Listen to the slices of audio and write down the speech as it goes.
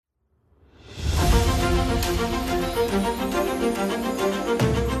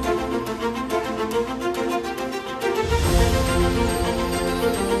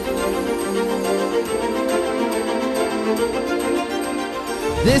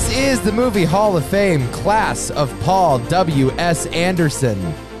This is the Movie Hall of Fame class of Paul W.S. Anderson.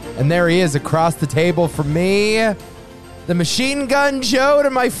 And there he is across the table from me. The Machine Gun Joe to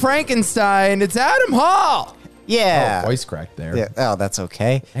my Frankenstein. It's Adam Hall. Yeah. Oh, voice crack there. Yeah. Oh, that's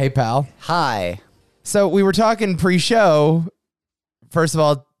okay. Hey, pal. Hi. So we were talking pre-show. First of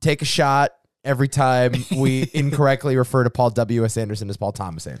all, take a shot every time we incorrectly refer to Paul W.S. Anderson as Paul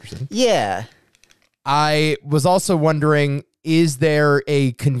Thomas Anderson. Yeah. I was also wondering, is there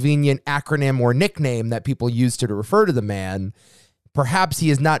a convenient acronym or nickname that people use to refer to the man? Perhaps he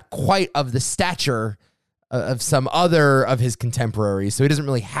is not quite of the stature of some other of his contemporaries, so he doesn't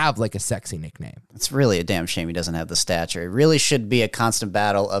really have like a sexy nickname. It's really a damn shame he doesn't have the stature. It really should be a constant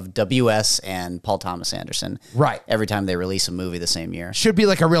battle of W.S. and Paul Thomas Anderson. Right. Every time they release a movie the same year. Should be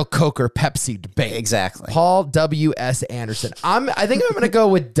like a real Coke or Pepsi debate. Exactly. Paul W.S. Anderson. I think I'm going to go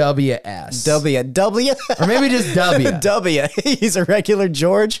with W.S. W. Or maybe just W. W. He's a regular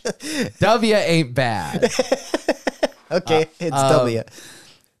George. W ain't bad. Okay, it's W.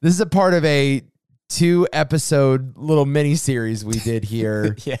 This is a part of a 2-episode little mini series we did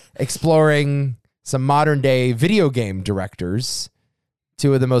here, Yeah. exploring some modern day video game directors.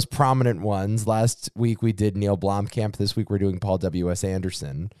 2 of the most prominent ones. Last week we did Neil Blomkamp. This week we're doing Paul W.S.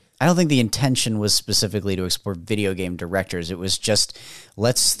 Anderson. I don't think the intention was specifically to explore video game directors. It was just,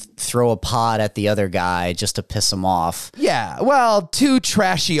 let's throw a pod at the other guy just to piss him off. Yeah, well, 2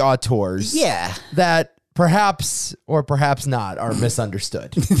 trashy auteurs. Yeah. That perhaps or perhaps not are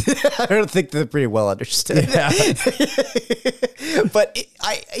misunderstood. I don't think they're pretty well understood. Yeah. But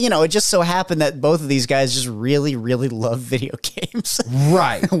it just so happened that both of these guys just really, really love video games.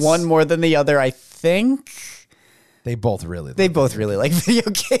 Right. One more than the other, I think. They both really Like video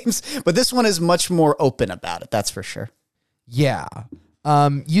games. But this one is much more open about it, that's for sure. Yeah.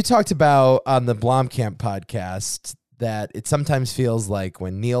 You talked about on the Blomkamp podcast that it sometimes feels like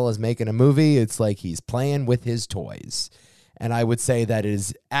when Neil is making a movie, it's like he's playing with his toys. And I would say that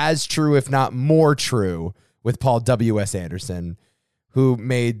is as true, if not more true, with Paul W.S. Anderson, who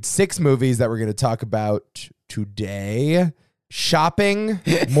made 6 movies that we're going to talk about today. Shopping,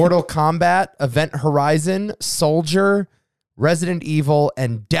 Mortal Kombat, Event Horizon, Soldier, Resident Evil,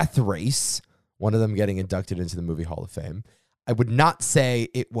 and Death Race. One of them getting inducted into the Movie Hall of Fame. I would not say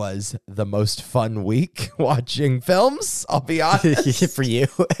it was the most fun week watching films, I'll be honest. For you.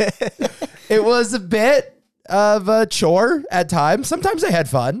 It was a bit of a chore at times. Sometimes I had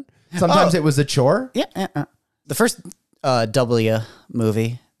fun. Sometimes it was a chore. Yeah. The first W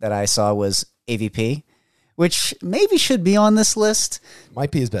movie that I saw was AVP, which maybe should be on this list.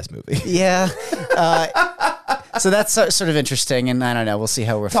 Might be his best movie. Yeah. So that's sort of interesting, and I don't know. We'll see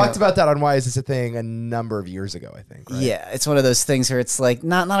how we're Talked about that on Why Is This a Thing a number of years ago, I think. Right? Yeah, it's one of those things where it's like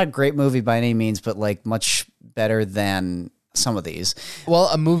not a great movie by any means, but like much better than some of these. Well,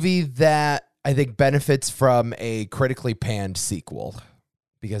 a movie that I think benefits from a critically panned sequel,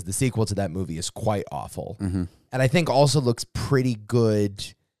 because the sequel to that movie is quite awful. Mm-hmm. And I think also looks pretty good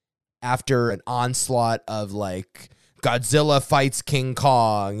after an onslaught of like Godzilla fights King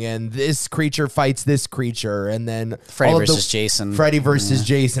Kong and this creature fights this creature, and then Freddy versus Jason. Freddy versus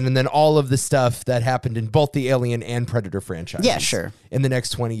Jason, and then all of the stuff that happened in both the Alien and Predator franchises. Yeah, sure. In the next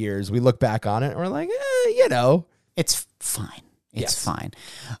 20 years, we look back on it and we're like, It's fine. It's fine.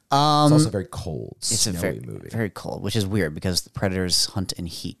 It's also very cold. It's a snowy movie. very cold, which is weird because the predators hunt in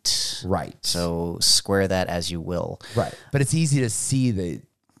heat. Right. So square that as you will. Right. But it's easy to see the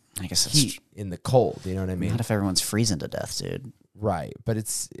I guess that's heat in the cold. You know what I mean? Not if everyone's freezing to death, dude. Right. But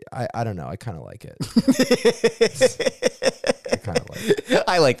it's, I don't know. I kind of like it. I kind of like it.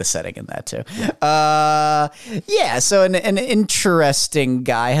 I like the setting in that too. So an interesting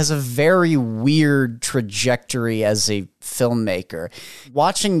guy, has a very weird trajectory as a filmmaker.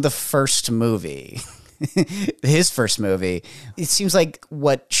 Watching the first movie, his first movie, it seems like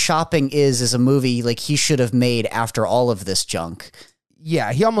what Shopping is a movie like he should have made after all of this junk.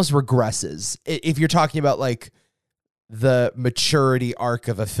 Yeah, he almost regresses. If you're talking about like the maturity arc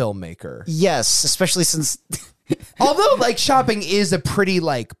of a filmmaker. Yes, especially since although like Shopping is a pretty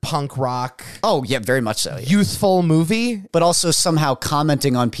like punk rock. Oh, yeah, very much so. Yeah. Youthful movie. But also somehow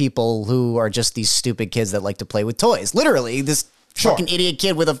commenting on people who are just these stupid kids that like to play with toys. Literally, this fucking idiot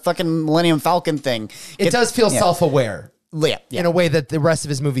kid with a fucking Millennium Falcon thing. It does feel self-aware. Yeah. In a way that the rest of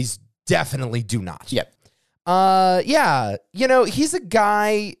his movies definitely do not. Yep. He's a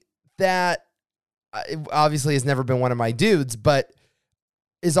guy that obviously has never been one of my dudes, but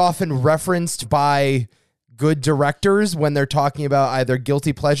is often referenced by good directors when they're talking about either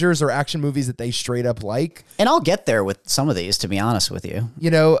guilty pleasures or action movies that they straight up like. And I'll get there with some of these, to be honest with you.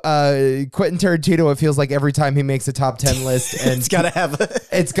 You know, Quentin Tarantino, it feels like every time he makes a top 10 list, and It's got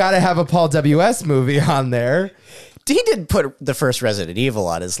to have a Paul W.S. movie on there. He did put the first Resident Evil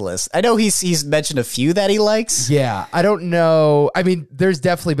on his list. I know he's mentioned a few that he likes. Yeah, I don't know. I mean, there's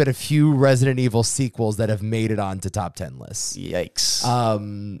definitely been a few Resident Evil sequels that have made it onto top 10 lists.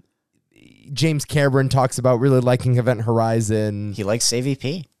 Yikes. James Cameron talks about really liking Event Horizon. He likes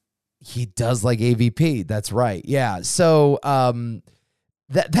AVP. He does like AVP. That's right. Yeah. So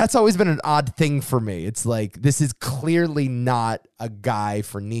that's always been an odd thing for me. It's like, this is clearly not a guy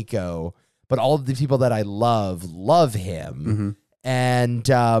for Nico, but all of the people that I love him. Mm-hmm. And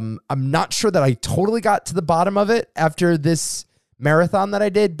I'm not sure that I totally got to the bottom of it after this marathon that I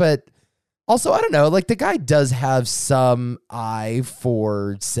did, but also, I don't know, like the guy does have some eye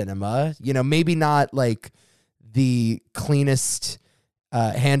for cinema, you know, maybe not like the cleanest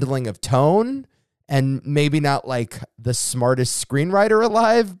handling of tone, and maybe not like the smartest screenwriter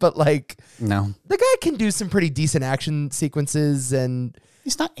alive, but like, no, the guy can do some pretty decent action sequences, and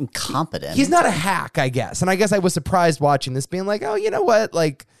he's not incompetent. He's not a hack, I guess. And I guess I was surprised watching this being like, oh, you know what?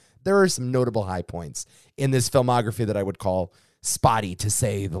 Like, there are some notable high points in this filmography that I would call spotty, to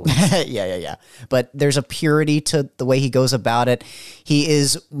say the least. Yeah. But there's a purity to the way he goes about it. He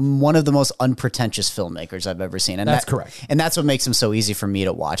is one of the most unpretentious filmmakers I've ever seen. And that's correct. And that's what makes him so easy for me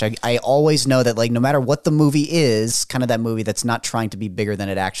to watch. I always know that, like, no matter what the movie is, kind of that movie that's not trying to be bigger than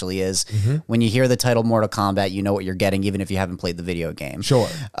it actually is, when you hear the title Mortal Kombat, you know what you're getting, even if you haven't played the video game. Sure.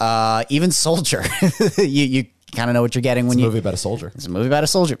 Even Soldier. you kind of know what you're getting when it's a movie about a soldier. It's a movie about a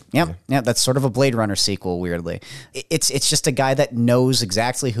soldier. Yep. Yeah, that's sort of a Blade Runner sequel, weirdly. It's just a guy that knows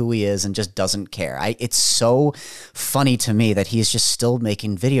exactly who he is and just doesn't care. It's so funny to me that he's just still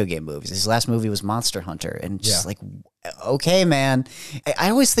making video game movies. His last movie was Monster Hunter, and just like, okay, man. I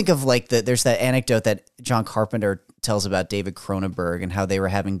always think of like there's that anecdote that John Carpenter tells about David Cronenberg and how they were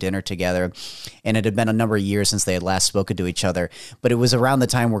having dinner together, and it had been a number of years since they had last spoken to each other, but it was around the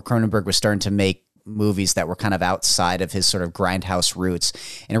time where Cronenberg was starting to make movies that were kind of outside of his sort of grindhouse roots,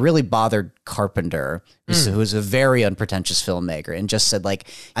 and it really bothered Carpenter, who's a very unpretentious filmmaker, and just said, like,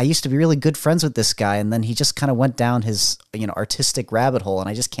 I used to be really good friends with this guy, and then he just kind of went down his, you know, artistic rabbit hole, and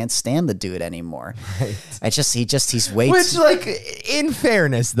I just can't stand the dude anymore. Right. He's way Which, like, in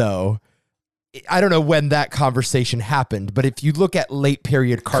fairness, though, I don't know when that conversation happened, but if you look at late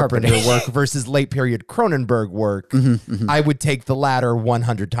period Carpenter work versus late period Cronenberg work, I would take the latter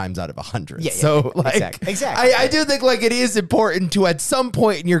 100 times out of 100. Yeah, so, like, exactly. I do think, like, it is important to, at some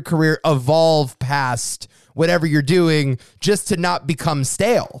point in your career, evolve past whatever you're doing, just to not become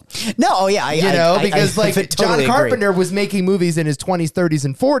stale. No, yeah, because totally John Carpenter was making movies in his 20s, 30s,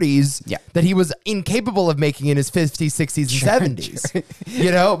 and 40s that he was incapable of making in his 50s, 60s, and 70s.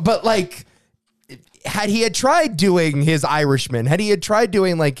 You know, but like, had he tried doing his Irishman, had he tried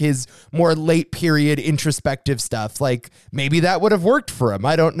doing like his more late period introspective stuff, like maybe that would have worked for him.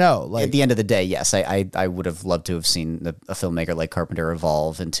 I don't know. Like, at the end of the day, yes, I would have loved to have seen a filmmaker like Carpenter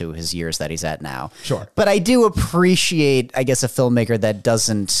evolve into his years that he's at now. Sure. But I do appreciate, I guess, a filmmaker that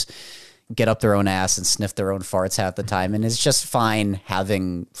doesn't get up their own ass and sniff their own farts half the time and is just fine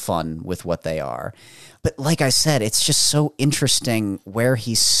having fun with what they are. But like I said, it's just so interesting where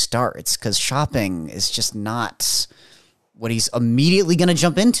he starts, because shopping is just not what he's immediately going to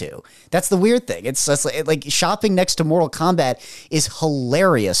jump into. That's the weird thing. It's just like shopping next to Mortal Kombat is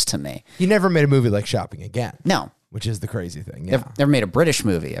hilarious to me. He never made a movie like Shopping again. No. Which is the crazy thing. Yeah. Never made a British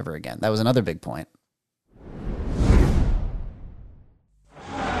movie ever again. That was another big point.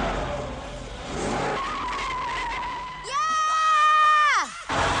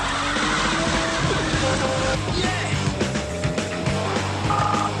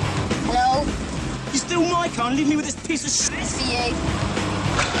 Can't leave me with this piece of shit. It's for you. Do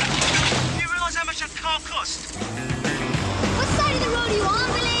you realise how much that car cost? What side of the road are you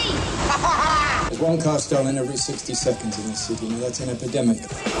on, Billy? There's one car stolen every 60 seconds in this city. Now that's an epidemic.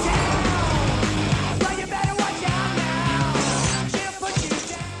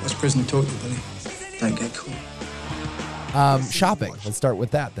 What's prison taught you, Billy? Don't get caught. Shopping. Let's start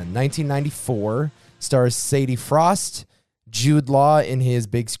with that then. 1994 stars Sadie Frost, Jude Law in his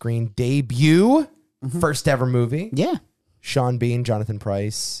big screen debut. First ever movie. Yeah. Sean Bean, Jonathan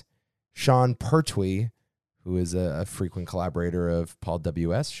Pryce, Sean Pertwee, who is a frequent collaborator of Paul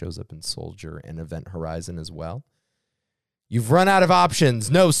W.S., shows up in Soldier and Event Horizon as well. You've run out of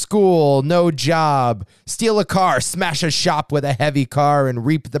options. No school, no job. Steal a car, smash a shop with a heavy car, and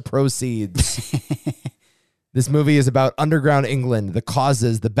reap the proceeds. This movie is about underground England, the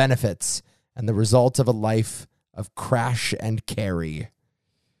causes, the benefits, and the result of a life of crash and carry.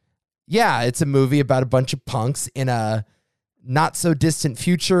 Yeah, it's a movie about a bunch of punks in a not so distant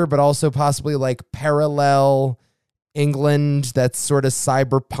future, but also possibly like parallel England that's sort of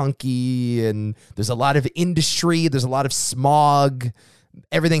cyberpunky, and there's a lot of industry, there's a lot of smog.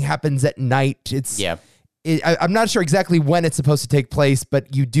 Everything happens at night. I'm not sure exactly when it's supposed to take place,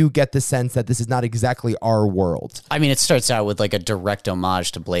 but you do get the sense that this is not exactly our world. I mean, it starts out with like a direct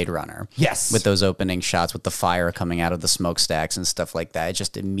homage to Blade Runner. Yes. With those opening shots with the fire coming out of the smokestacks and stuff like that. It's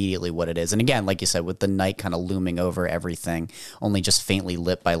just immediately what it is. And again, like you said, with the night kind of looming over everything, only just faintly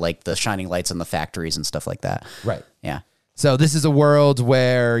lit by like the shining lights in the factories and stuff like that. Right. Yeah. So this is a world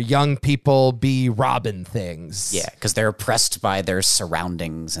where young people be robbing things. Yeah, because they're oppressed by their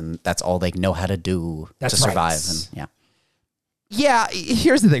surroundings, and that's all they know how to do to survive. Right. And yeah. Yeah,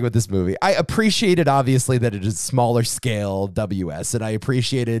 here's the thing with this movie. I appreciated, obviously, that it is smaller scale WS, and I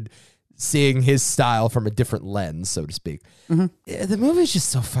appreciated seeing his style from a different lens, so to speak. Mm-hmm. The movie is just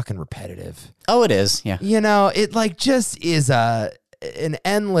so fucking repetitive. Oh, it is, yeah. You know, it like just is an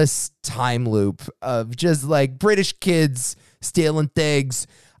endless time loop of just like British kids stealing things.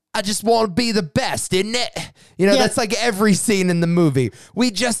 I just want to be the best, isn't it? You know, that's like every scene in the movie. We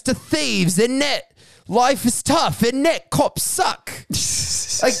just are thieves, isn't it? Life is tough, isn't it? Cops suck.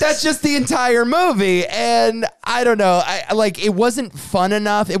 Like, that's just the entire movie. And I don't know. I like, it wasn't fun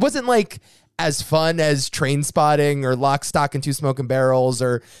enough. It wasn't like as fun as Trainspotting or Lock, Stock, and Two Smoking Barrels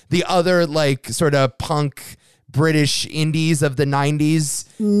or the other like sort of punk British indies of the 90s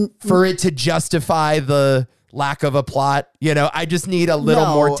for it to justify the lack of a plot. You know, I just need a little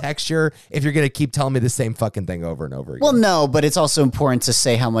more texture if you're going to keep telling me the same fucking thing over and over again. Well, no, but it's also important to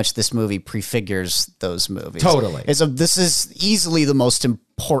say how much this movie prefigures those movies. Totally. This is easily the most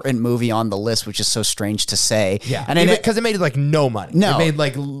important movie on the list, which is so strange to say. Yeah, and because it made like no money. No. It made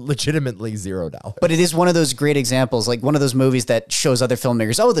like legitimately $0. But it is one of those great examples, like one of those movies that shows other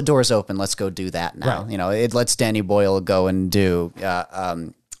filmmakers, oh, the door's open, let's go do that now. Right. You know, it lets Danny Boyle go and do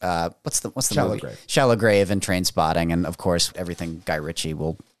what's the Shallow movie? Grave. Shallow Grave and Trainspotting, and of course everything Guy Ritchie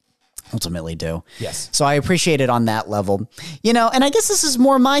will ultimately do. Yes. So I appreciate it on that level. You know, and I guess this is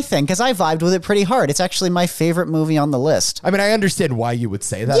more my thing because I vibed with it pretty hard. It's actually my favorite movie on the list. I mean, I understand why you would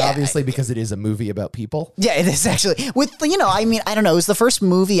say that, Yeah. obviously, because it is a movie about people. Yeah, it is actually. With, you know, I mean, I don't know. It was the first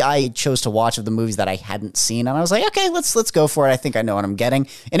movie I chose to watch of the movies that I hadn't seen. And I was like, okay, let's go for it. I think I know what I'm getting.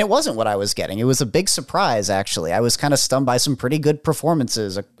 And it wasn't what I was getting. It was a big surprise, actually. I was kind of stunned by some pretty good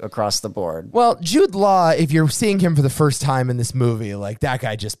performances across the board. Well, Jude Law, if you're seeing him for the first time in this movie, like that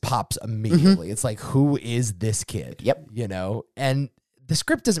guy just pops immediately. It's like, who is this kid? Yep. You know, and the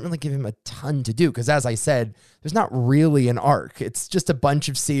script doesn't really give him a ton to do because, as I said, there's not really an arc. It's just a bunch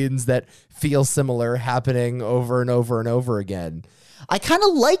of scenes that feel similar happening over and over and over again. I kind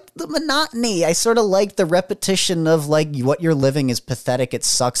of like the monotony. I sort of like the repetition of like what you're living is pathetic. It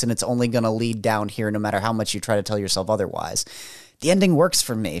sucks. And it's only going to lead down here no matter how much you try to tell yourself otherwise. The ending works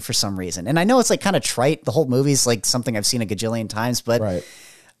for me for some reason. And I know it's like kind of trite. The whole movie's like something I've seen a gajillion times, but Right.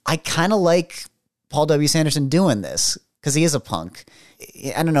 I kind of like Paul W. Sanderson doing this because he is a punk.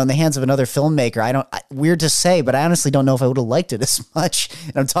 I don't know, in the hands of another filmmaker, weird to say, but I honestly don't know if I would have liked it as much.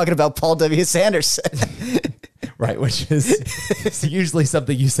 And I'm talking about Paul W. Sanderson. Right, which is it's usually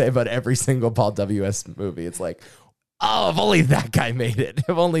something you say about every single Paul W.S. movie. It's like, oh, if only that guy made it.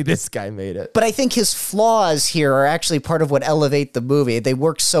 If only this guy made it. But I think his flaws here are actually part of what elevate the movie. They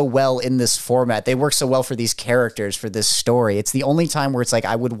work so well in this format. They work so well for these characters, for this story. It's the only time where it's like,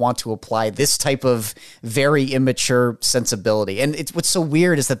 I would want to apply this type of very immature sensibility. And what's so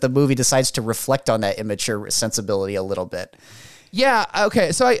weird is that the movie decides to reflect on that immature sensibility a little bit. Yeah,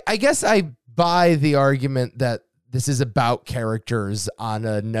 okay. So I guess I buy the argument that this is about characters on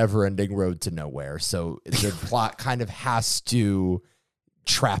a never-ending road to nowhere. So the plot kind of has to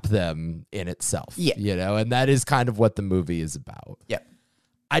trap them in itself. Yeah. You know, and that is kind of what the movie is about. Yeah.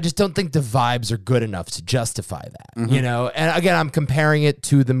 I just don't think the vibes are good enough to justify that, you know? And again, I'm comparing it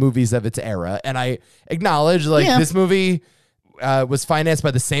to the movies of its era. And I acknowledge, like, this movie was financed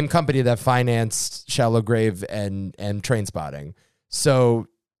by the same company that financed Shallow Grave and Trainspotting. So,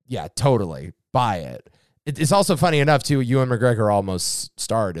 yeah, totally buy it. It's also funny enough, too, Ewan McGregor almost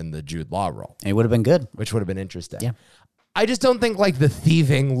starred in the Jude Law role. It would have been good. Which would have been interesting. Yeah. I just don't think, like, the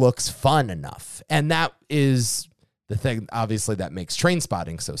thieving looks fun enough. And that is the thing, obviously, that makes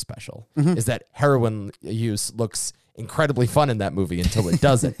Trainspotting so special, is that heroin use looks incredibly fun in that movie until it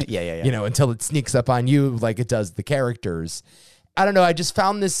doesn't. Yeah. You know, until it sneaks up on you like it does the characters. I don't know. I just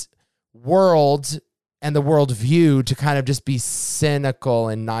found this world and the world view to kind of just be cynical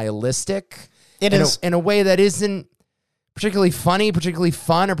and nihilistic. It is. In a way that isn't particularly funny, particularly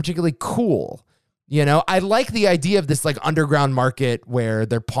fun, or particularly cool. You know, I like the idea of this like underground market where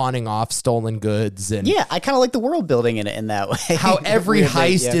they're pawning off stolen goods, and Yeah, I kind of like the world building in that way. how every Weirdly,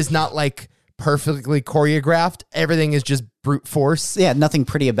 heist yeah. is not like perfectly choreographed. Everything is just brute force. Yeah, nothing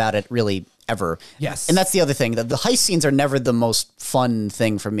pretty about it really ever. Yes. And that's the other thing. The heist scenes are never the most fun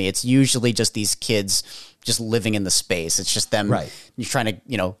thing for me. It's usually just these kids just living in the space. It's just them you're trying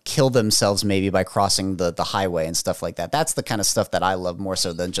to, kill themselves maybe by crossing the highway and stuff like that. That's the kind of stuff that I love more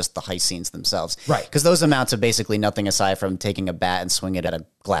so than just the heist scenes themselves. Right. Because those amount to basically nothing aside from taking a bat and swinging it at a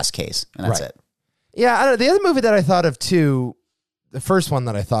glass case. And that's it. Yeah, I don't know. The other movie that I thought of too, the first one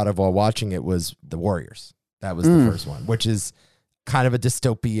that I thought of while watching it was The Warriors. That was the first one, which is kind of a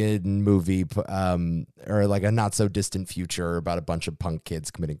dystopian movie, or like a not so distant future about a bunch of punk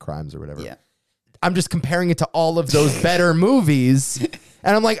kids committing crimes or whatever. Yeah. I'm just comparing it to all of those better movies.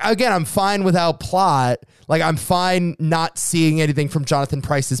 And I'm like, again, I'm fine without plot. Like, I'm fine not seeing anything from Jonathan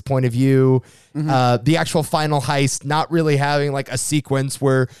Pryce's point of view. The actual final heist, not really having like a sequence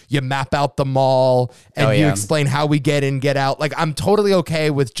where you map out the mall and you explain how we get in, get out. Like, I'm totally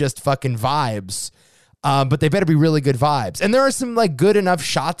okay with just fucking vibes. But they better be really good vibes. And there are some like good enough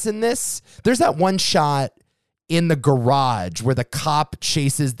shots in this. There's that one shot in the garage where the cop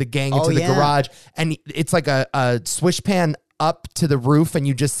chases the gang into the garage, and it's like a swish pan up to the roof, and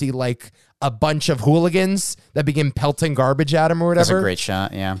you just see like a bunch of hooligans that begin pelting garbage at him or whatever. That's a great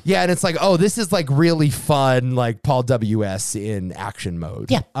shot, yeah. Yeah, and it's like, oh, this is like really fun, like Paul W.S. in action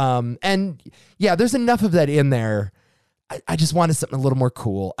mode. Yeah. And yeah, there's enough of that in there. I just wanted something a little more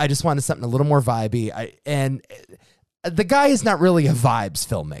cool. I just wanted something a little more vibey. And the guy is not really a vibes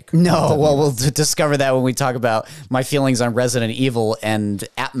filmmaker. No, well, we'll discover that when we talk about my feelings on Resident Evil and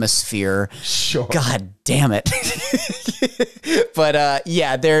atmosphere. Sure. God damn it. But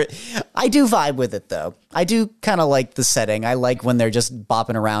I do vibe with it though. I do kind of like the setting. I like when they're just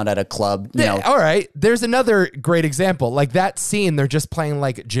bopping around at a club. You know. All right. There's another great example. Like that scene, they're just playing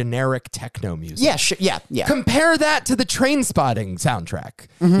like generic techno music. Yeah, sure. Yeah. Compare that to the Train Spotting soundtrack.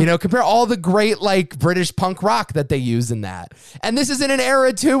 Compare all the great like British punk rock that they use in that. And this is in an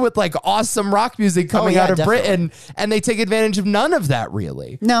era too with like awesome rock music coming out of definitely. Britain, and they take advantage of none of that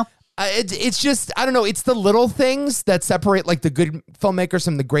really. No. It's just, I don't know. It's the little things that separate like the good filmmakers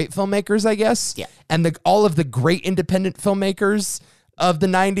from the great filmmakers, I guess. Yeah. And all of the great independent filmmakers of the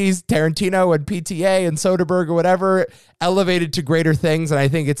 90s, Tarantino and PTA and Soderbergh or whatever, elevated to greater things. And I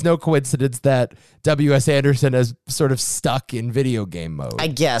think it's no coincidence that W.S. Anderson is sort of stuck in video game mode. I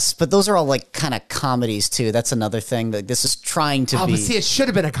guess, but those are all like kind of comedies too. That's another thing that this is trying to be. But see, it should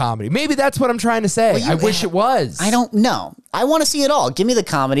have been a comedy. Maybe that's what I'm trying to say. I wish it was. I don't know. I want to see it all. Give me the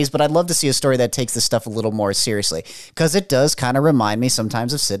comedies, but I'd love to see a story that takes this stuff a little more seriously, because it does kind of remind me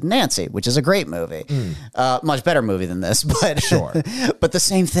sometimes of Sid and Nancy, which is a great movie. Much better movie than this, but Sure. But the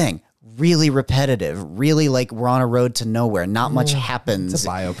same thing. Really repetitive. Really like we're on a road to nowhere. Not much happens. It's a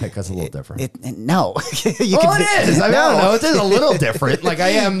biopic. That's a little different. No. You Well, can- it is. I mean, I don't know. It is a little different. Like I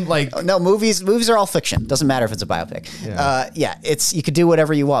am like... No, movies are all fiction. Doesn't matter if it's a biopic. It's you could do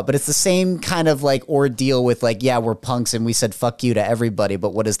whatever you want, but it's the same kind of like ordeal with like, yeah, we're punks and we said fuck you to everybody,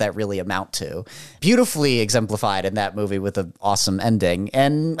 but what does that really amount to? Beautifully exemplified in that movie with an awesome ending.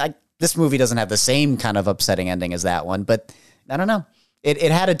 And this movie doesn't have the same kind of upsetting ending as that one, but I don't know.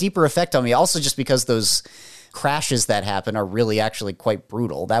 It had a deeper effect on me, also just because those crashes that happen are really actually quite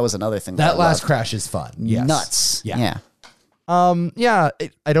brutal. That was another thing. That I last loved. crash is fun. Yes. Nuts. Yeah. Yeah.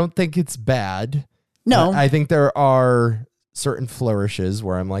 I don't think it's bad. No. I think there are certain flourishes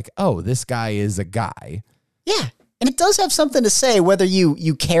where I'm like, oh, this guy is a guy. Yeah. And it does have something to say whether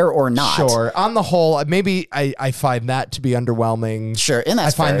you care or not. Sure. On the whole, maybe I find that to be underwhelming. Sure. And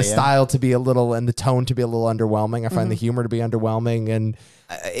that's I find fair, the yeah. style to be a little, and the tone to be a little underwhelming. I find the humor to be underwhelming. And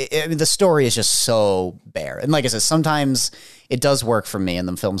I mean, the story is just so bare. And like I said, sometimes it does work for me in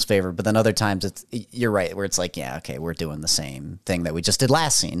the film's favor, but then other times you're right, where it's like, yeah, okay, we're doing the same thing that we just did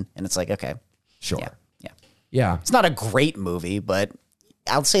last scene. And it's like, okay. sure. Yeah. It's not a great movie, but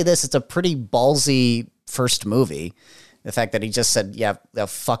I'll say this, it's a pretty ballsy first movie. The fact that he just said, yeah,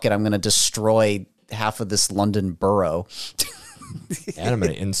 fuck it, I'm going to destroy half of this London borough. And I'm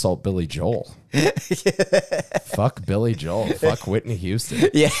going to insult Billy Joel. Fuck Billy Joel. Fuck Whitney Houston.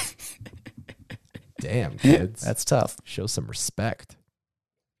 Yeah. Damn, kids. That's tough. Show some respect.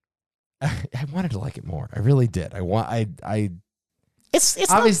 I wanted to like it more. I really did.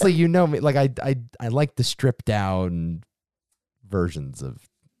 It's obviously, you know me. Like I like the stripped down versions of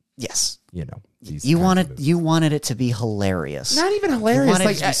yes. you know, these You kinds of movies. you wanted it to be hilarious. Not even hilarious. wanted it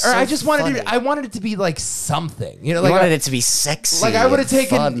Like, to be or so I just wanted funny. it. I wanted it to be like something. You know, You like wanted it to be sexy. like I would have and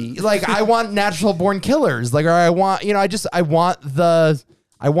taken fun. like I want Natural Born Killers. Like, or I want, you know, I want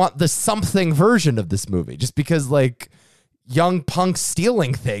the something version of this movie, just because like young punks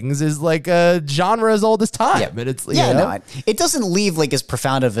stealing things is like a genre as old as time, and it's you know? it doesn't leave like as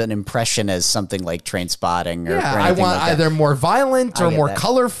profound of an impression as something like Trainspotting or, Yeah, or I anything want like that. either more violent I or get more that.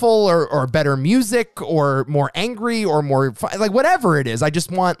 colorful or better music or more angry or more like whatever it is. I just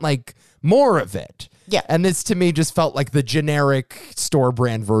want like more of it. Yeah. And this to me just felt like the generic store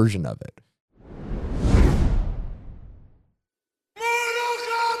brand version of it.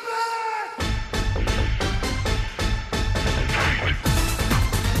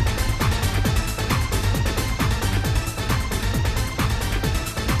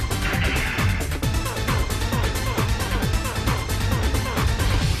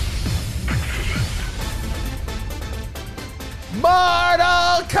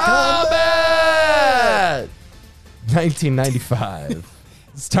 Mortal Kombat 1995.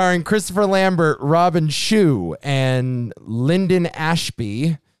 Starring Christopher Lambert, Robin Shue, and Lyndon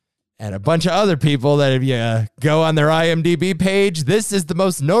Ashby, and a bunch of other people that if you go on their IMDb page, this is the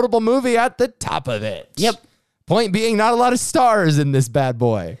most notable movie at the top of it. Yep. Point being, not a lot of stars in this bad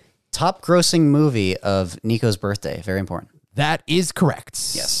boy. Top grossing movie of Nico's birthday. Very important. That is correct.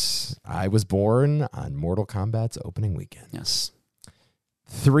 Yes. I was born on Mortal Kombat's opening weekend. Yes.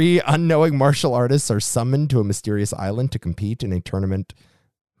 3 unknowing martial artists are summoned to a mysterious island to compete in a tournament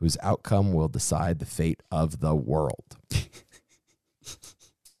whose outcome will decide the fate of the world.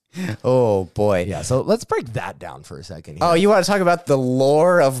 Oh boy. Yeah, so let's break that down for a second here. Oh, you want to talk about the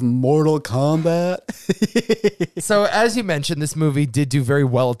lore of Mortal Kombat? So as you mentioned, this movie did do very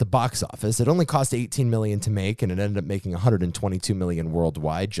well at the box office. It only cost $18 million to make, and it ended up making $122 million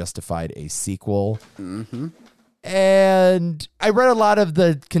worldwide, justified a sequel. Mm-hmm. And I read a lot of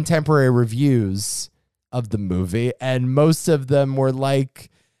the contemporary reviews of the movie, and most of them were like,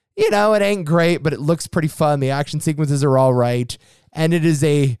 you know, it ain't great, but it looks pretty fun. The action sequences are all right, and it is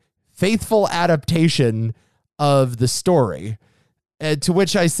a faithful adaptation of the story. To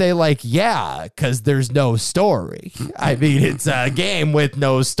which I say, like, yeah, because there's no story. I mean, it's a game with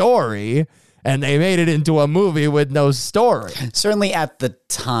no story, and they made it into a movie with no story. Certainly at the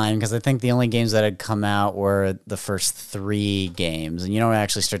time, because I think the only games that had come out were the first 3 games. And you don't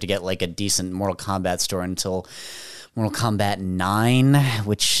actually start to get like a decent Mortal Kombat story until Mortal Kombat 9,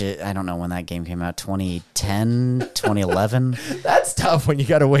 which I don't know when that game came out, 2010, 2011. That's tough when you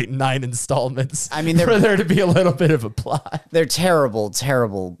got to wait 9 installments. I mean, for there to be a little bit of a plot. They're terrible,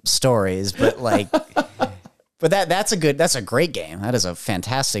 terrible stories, but like... But that's a great game. That is a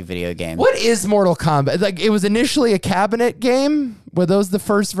fantastic video game. What is Mortal Kombat? Like, it was initially a cabinet game. Were those the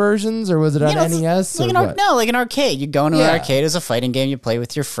first versions, or was it on NES? Like or what? no, like an arcade. You go into Yeah. an arcade as a fighting game. You play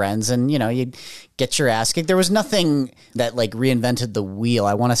with your friends, and you know you get your ass kicked. There was nothing that like reinvented the wheel.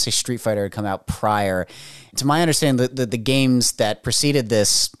 I want to say Street Fighter had come out prior. To my understanding, the games that preceded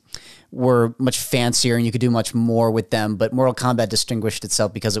this were much fancier and you could do much more with them, but Mortal Kombat distinguished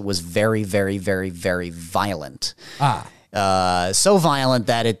itself because it was very, very, very, very violent. So violent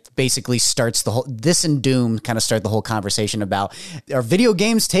that it basically starts the whole... This and Doom kind of start the whole conversation about, are video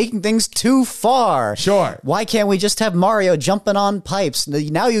games taking things too far? Sure. Why can't we just have Mario jumping on pipes?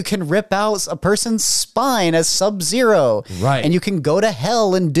 Now you can rip out a person's spine as Sub-Zero. Right. And you can go to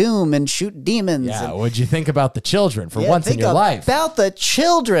hell in Doom and shoot demons. Yeah, and, what'd you think about the children for once in think your life? about the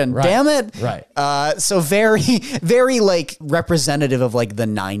children, Right. damn it. Right. So very, very like representative of like the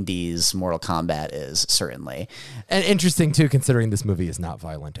 90s Mortal Kombat is, certainly. And interesting, too, considering this movie is not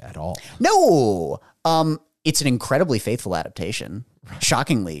violent at all. No. It's an incredibly faithful adaptation.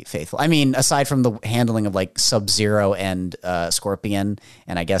 Shockingly faithful. I mean, aside from the handling of like Sub-Zero and Scorpion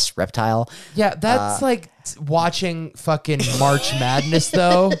and I guess Reptile. Yeah, that's like watching fucking March Madness,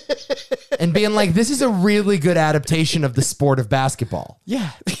 though, and being like, this is a really good adaptation of the sport of basketball.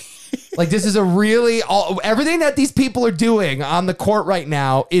 Yeah. Like, this is a really... everything that these people are doing on the court right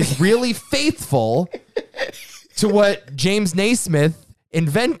now is really faithful to what James Naismith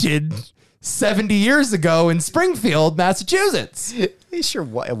invented 70 years ago in Springfield, Massachusetts. At least you're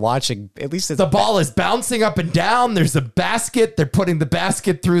watching. At least it's The ball is bouncing up and down. There's a basket. They're putting the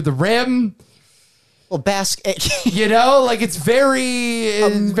basket through the rim. well, You know, like it's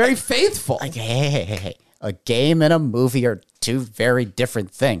very faithful. hey. A game and a movie are two very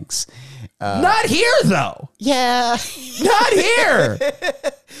different things. Not here, though. Yeah. Not here.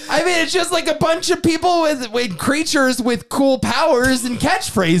 I mean, it's just like a bunch of people with creatures with cool powers and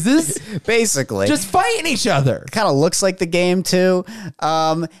catchphrases Basically. just fighting each other. Kind of looks like the game too.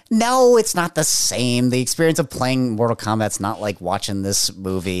 No, it's not the same. The experience of playing Mortal Kombat's not like watching this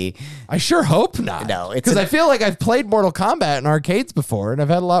movie. I sure hope not. No, it's because I feel like I've played Mortal Kombat in arcades before and I've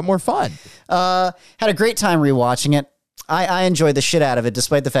had a lot more fun. Had a great time rewatching it. I enjoyed the shit out of it,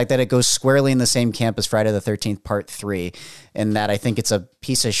 despite the fact that it goes squarely in the same camp as Friday the 13th Part 3, and that I think it's a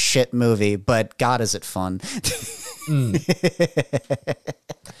piece of shit movie, but God, is it fun.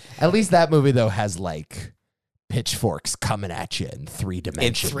 At least that movie, though, has like pitchforks coming at you in 3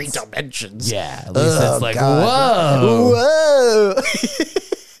 dimensions. In 3 dimensions. Yeah, at least it's like, God. whoa.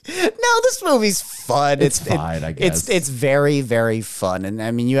 No, this movie's fun. It's fine, I guess. It's very, very fun. And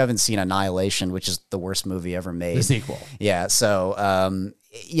I mean, you haven't seen Annihilation, which is the worst movie ever made. The sequel. Yeah. So,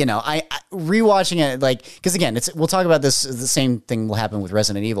 I rewatching it, like, because again, we'll talk about this. The same thing will happen with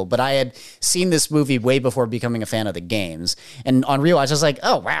Resident Evil, but I had seen this movie way before becoming a fan of the games. And on rewatch, I was like,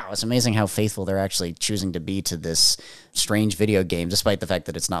 oh, wow, it's amazing how faithful they're actually choosing to be to this strange video game, despite the fact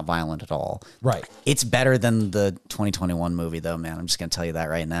that it's not violent at all. Right. It's better than the 2021 movie, though, man. I'm just going to tell you that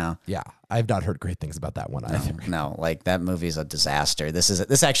right now. Yeah, I've not heard great things about that one either. No, like that movie's a disaster.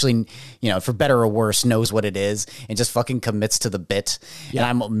 This actually, for better or worse, knows what it is and just fucking commits to the bit. Yeah.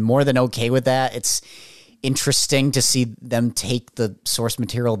 And I'm more than okay with that. It's interesting to see them take the source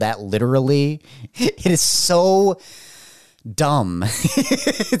material that literally. It is so dumb.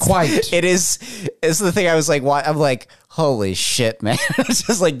 It is. It's the thing I was like, why? I'm like, holy shit, man. It's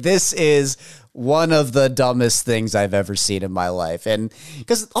just like, this is one of the dumbest things I've ever seen in my life. And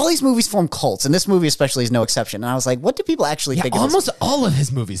because all these movies form cults, and this movie especially is no exception. And I was like, what do people actually think of this? Almost all of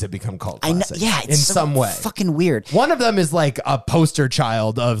his movies have become cult classics. Yeah, it's in so some way. Fucking weird. One of them is like a poster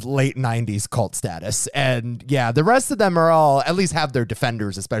child of late 90s cult status. And yeah, the rest of them are all, at least have their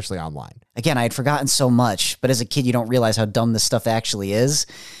defenders, especially online. Again, I had forgotten so much, but as a kid, you don't realize how dumb this stuff actually is.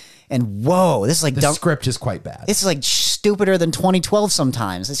 And whoa, this is like The dumb. script is quite bad. This is like stupider than 2012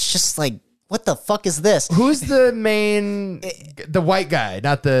 sometimes. It's just like, what the fuck is this? Who's the main, the white guy,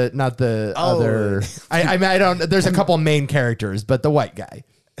 not the other. I don't. There's a couple main characters, but the white guy,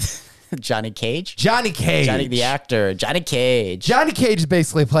 Johnny Cage. Johnny Cage, Johnny the actor, Johnny Cage. Johnny Cage is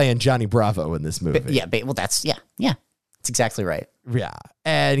basically playing Johnny Bravo in this movie. Well, that's yeah, it's exactly right. Yeah,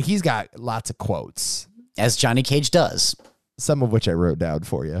 and he's got lots of quotes, as Johnny Cage does. Some of which I wrote down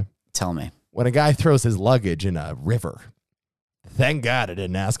for you. Tell me. When a guy throws his luggage in a river. Thank God I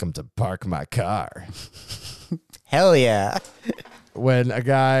didn't ask him to park my car. Hell yeah. When a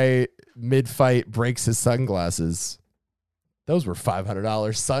guy mid-fight breaks his sunglasses. Those were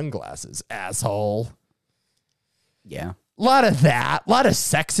 $500 sunglasses, asshole. Yeah. A lot of that. A lot of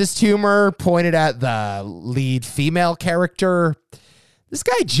sexist humor pointed at the lead female character. This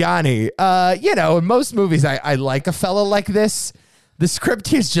guy, Johnny, in most movies, I like a fella like this. The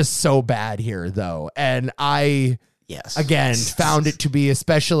script is just so bad here, though. And again, found it to be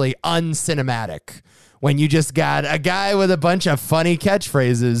especially uncinematic when you just got a guy with a bunch of funny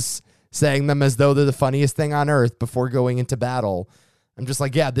catchphrases saying them as though they're the funniest thing on earth before going into battle. I'm just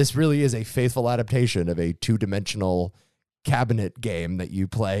like, yeah, this really is a faithful adaptation of a 2-dimensional cabinet game that you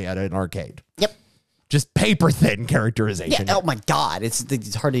play at an arcade. Yep. Just paper thin characterization. Yeah, oh my God.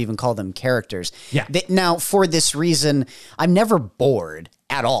 It's hard to even call them characters. Yeah. Now, for this reason, I'm never bored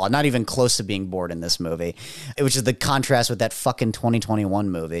at all. Not even close to being bored in this movie, which is the contrast with that fucking 2021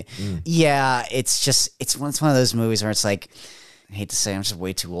 movie. Yeah, it's one of those movies where it's like, I hate to say, I'm just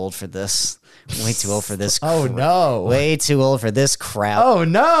way too old for this. Way too old for this. Oh, no. Way too old for this crap. Oh,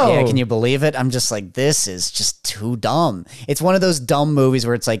 no. Yeah, can you believe it? I'm just like, this is just too dumb. It's one of those dumb movies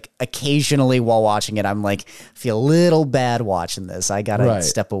where it's like occasionally while watching it, I'm like, feel a little bad watching this. I got to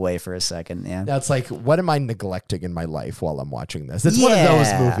step away for a second. Yeah. That's like, what am I neglecting in my life while I'm watching this? It's one of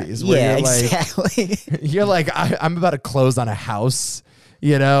those movies where you're like, exactly. You're like, I'm about to close on a house.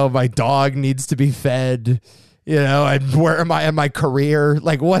 My dog needs to be fed. And where am I in my career?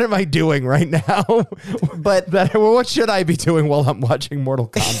 Like, what am I doing right now? But what should I be doing while I'm watching Mortal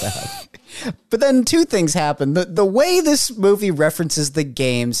Kombat? But then 2 things happen. The way this movie references the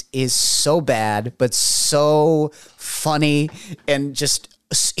games is so bad, but so funny, and just,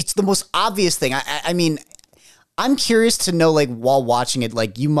 it's the most obvious thing. I mean, I'm curious to know, like, while watching it,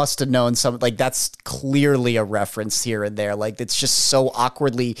 like, you must have known like, that's clearly a reference here and there. Like, it's just so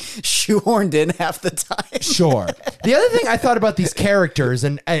awkwardly shoehorned in half the time. Sure. The other thing I thought about these characters,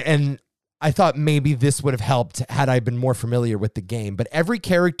 and I thought maybe this would have helped had I been more familiar with the game, but every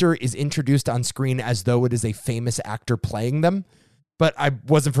character is introduced on screen as though it is a famous actor playing them. but I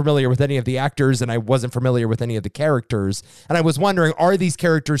wasn't familiar with any of the actors and I wasn't familiar with any of the characters. And I was wondering, are these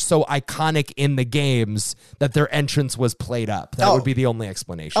characters so iconic in the games that their entrance was played up? That would be the only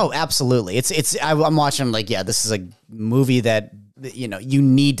explanation. Oh, absolutely. I'm watching, I'm like, yeah, this is a movie that, you know, you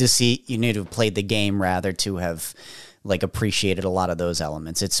need to have played the game rather to have like appreciated a lot of those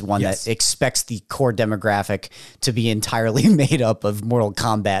elements. It's one that expects the core demographic to be entirely made up of Mortal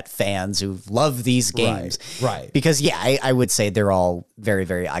Kombat fans who love these games. Right. Because I would say they're all very,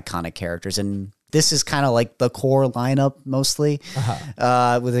 very iconic characters. And this is kind of like the core lineup mostly,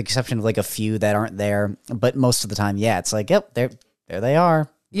 with the exception of like a few that aren't there. But most of the time, it's like, yep, there they are.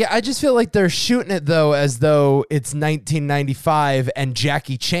 Yeah, I just feel like they're shooting it, though, as though it's 1995 and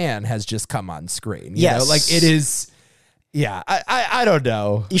Jackie Chan has just come on screen. You know? Like, it is... Yeah, I don't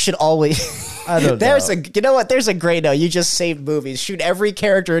know. You should always... I don't know. You know what? There's a great note. You just saved movies. Shoot every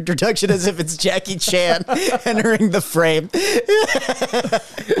character introduction as if it's Jackie Chan entering the frame.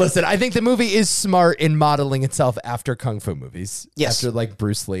 Listen, I think the movie is smart in modeling itself after Kung Fu movies. Yes. After, like,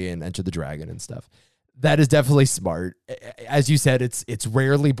 Bruce Lee and Enter the Dragon and stuff. That is definitely smart. As you said, it's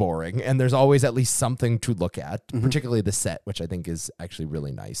rarely boring, and there's always at least something to look at, particularly the set, which I think is actually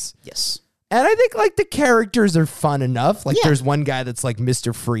really nice. Yes. And I think, like, the characters are fun enough. Like, there's one guy that's like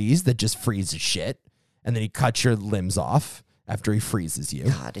Mr. Freeze that just freezes shit, and then he cuts your limbs off after he freezes you.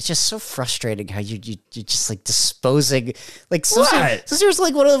 God, it's just so frustrating how you're just like disposing, like so What? seriously,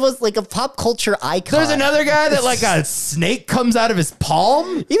 like one of those like a pop culture icon. There's another guy that like a snake comes out of his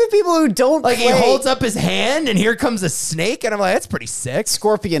palm. Even people who don't Like play. he holds up his hand and here comes a snake, and I'm like, that's pretty sick.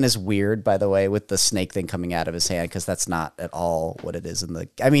 Scorpion is weird, by the way, with the snake thing coming out of his hand, because that's not at all what it is in the.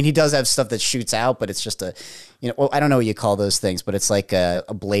 I mean, he does have stuff that shoots out, but it's just a, you know, well, I don't know what you call those things, but it's like a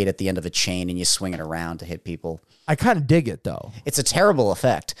blade at the end of a chain, and you swing it around to hit people. I kind of dig it though. It's a terrible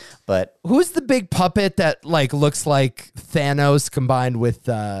effect, but Who's the big puppet that like looks like Thanos combined with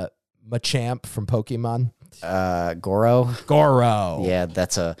Machamp from Pokemon? Goro. Goro. Yeah,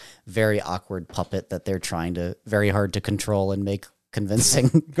 that's a very awkward puppet that they're trying to very hard to control and make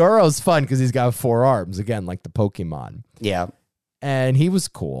convincing. Goro's fun because he's got 4 arms again, like the Pokemon. Yeah. And he was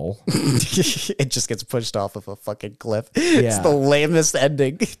cool. It just gets pushed off of a fucking cliff. It's Yeah. the lamest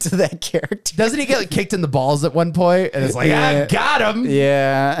ending to that character. Doesn't he get like, kicked in the balls at one point? And it's like, I got him.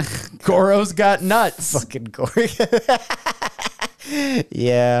 Yeah. Goro's got nuts. Fucking gory.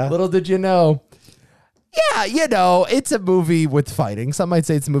 Yeah. Little did you know. Yeah, you know, it's a movie with fighting. Some might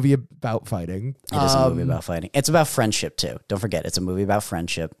say it's a movie about fighting. It is a movie about fighting. It's about friendship, too. Don't forget, it's a movie about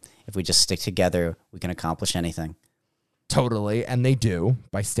friendship. If we just stick together, we can accomplish anything. Totally, and they do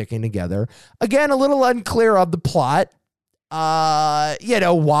by sticking together. Again, a little unclear on the plot. You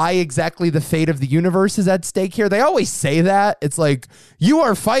know, why exactly the fate of the universe is at stake here. They always say that. It's like, you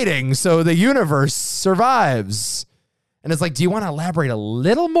are fighting so the universe survives. And it's like, do you want to elaborate a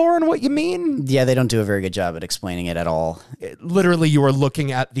little more on what you mean? Yeah, they don't do a very good job at explaining it at all. Literally, you are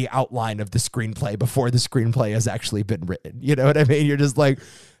looking at the outline of the screenplay before the screenplay has actually been written. You know what I mean? You're just like,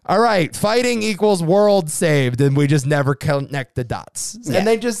 all right, fighting equals world saved, and we just never connect the dots. Yeah. And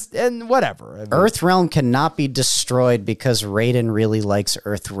they just, and whatever. I mean, Earthrealm cannot be destroyed because Raiden really likes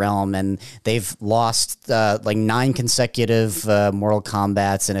Earthrealm, and they've lost like 9 consecutive Mortal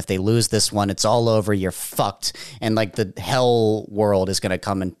Kombats, and if they lose this one, it's all over. You're fucked, and like the hell world is going to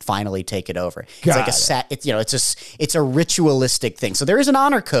come and finally take it over. It's Got like it's a ritualistic thing. So there is an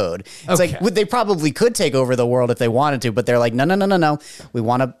honor code. It's Okay. like they probably could take over the world if they wanted to, but they're like, no. We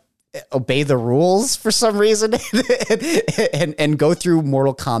want to obey the rules for some reason and go through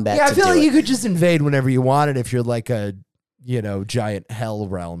Mortal Kombat. yeah, I to feel do like it. you could just invade whenever you wanted if you're like a, you know, giant hell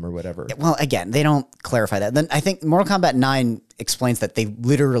realm or whatever. Well, again, they don't clarify that. Then I think Mortal Kombat 9 explains that they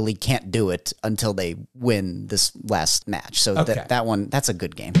literally can't do it until they win this last match. So Okay. that one, that's a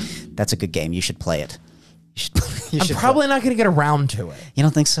good game. That's a good game. You should play it. You I'm should probably not going to get around to it. You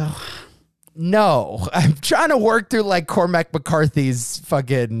don't think so? No, I'm trying to work through like Cormac McCarthy's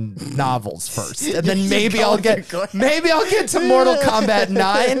fucking novels first, and then maybe I'll get to Mortal Kombat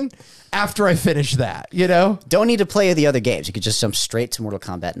 9 after I finish that. You know? Don't need to play the other games. You could just jump straight to Mortal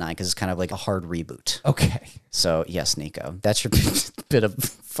Kombat 9 because it's kind of like a hard reboot. Okay, So yes, Nico, that's your bit of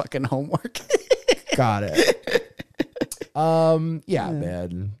fucking homework. got it. Yeah,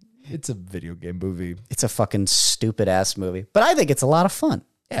 man, it's a video game movie. It's a fucking stupid ass movie, but I think it's a lot of fun.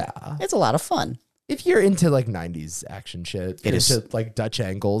 Yeah, It's a lot of fun. if you're into like 90s action shit, It is. into like Dutch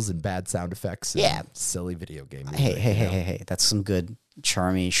angles and bad sound effects, and Yeah. silly video game music. Hey, that's some good,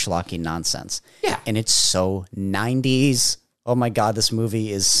 charmy, schlocky nonsense. Yeah. And it's so 90s. Oh my God, this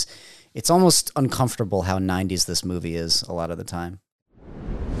movie is, it's almost uncomfortable how 90s this movie is a lot of the time.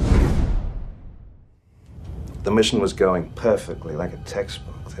 The mission was going perfectly, like a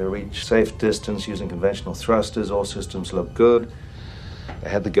textbook. They reached safe distance using conventional thrusters. All systems looked good. They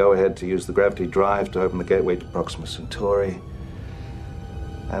had the go-ahead to use the gravity drive to open the gateway to Proxima Centauri.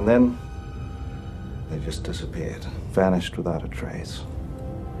 And then they just disappeared, vanished without a trace.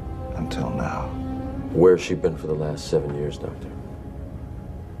 Until now. Where's she been for the last 7 years, Doctor?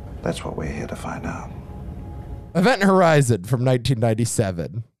 That's what we're here to find out. Event Horizon from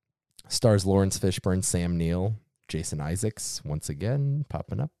 1997 stars Lawrence Fishburne, Sam Neill, Jason Isaacs, once again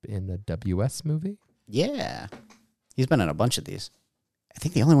popping up in a WS movie. Yeah. He's been in a bunch of these. I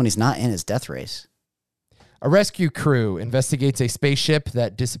think the only one he's not in is Death Race. A rescue crew investigates a spaceship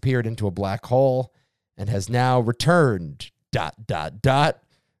that disappeared into a black hole and has now returned, ...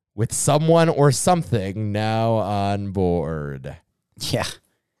 with someone or something now on board. Yeah.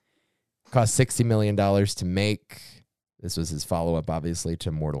 Cost $60 million to make. This was his follow-up, obviously,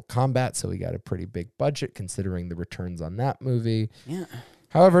 to Mortal Kombat, so he got a pretty big budget considering the returns on that movie. Yeah.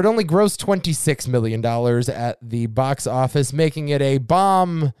 However, it only grossed $26 million at the box office, making it a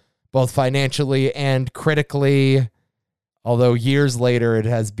bomb both financially and critically. Although years later, it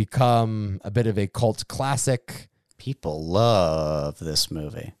has become a bit of a cult classic. People love this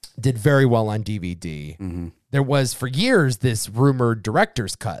movie. Did very well on DVD. Mm-hmm. There was, for years, this rumored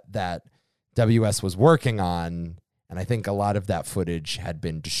director's cut that WS was working on, and I think a lot of that footage had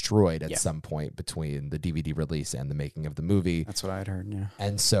been destroyed at some point between the DVD release and the making of the movie. That's what I'd heard, yeah.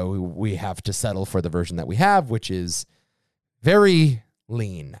 And so we have to settle for the version that we have, which is very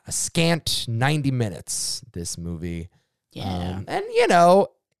lean. A scant 90 minutes, this movie. Yeah. And, you know,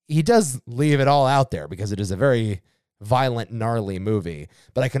 he does leave it all out there because it is a very violent, gnarly movie.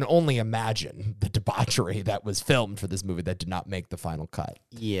 But I can only imagine the debauchery that was filmed for this movie that did not make the final cut.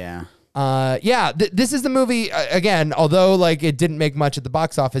 Yeah. This is the movie, again, although like it didn't make much at the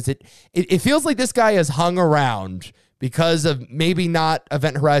box office, it feels like this guy has hung around because of maybe not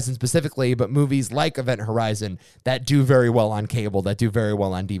Event Horizon specifically, but movies like Event Horizon that do very well on cable, that do very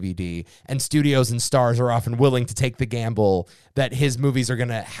well on DVD, and studios and stars are often willing to take the gamble that his movies are going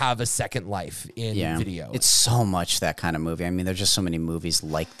to have a second life in video. It's so much that kind of movie. I mean, there's just so many movies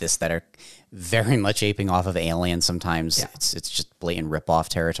like this that are very much aping off of Alien sometimes. Yeah. It's just blatant rip-off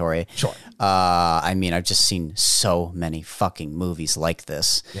territory. Sure. I mean, I've just seen so many fucking movies like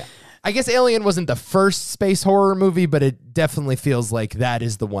this. Yeah. I guess Alien wasn't the first space horror movie, but it definitely feels like that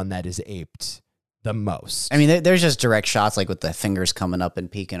is the one that is aped the most. I mean, there's just direct shots, like with the fingers coming up and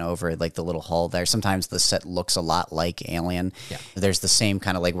peeking over, like the little hull there. Sometimes the set looks a lot like Alien. Yeah. There's the same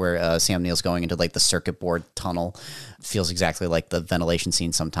kind of like where Sam Neill's going into like the circuit board tunnel. Feels exactly like the ventilation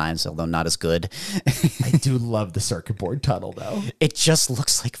scene sometimes, although not as good. I do love the circuit board tunnel, though. It just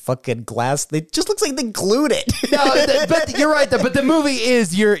looks like fucking glass. It just looks like they glued it. No, but you're right, though. But the movie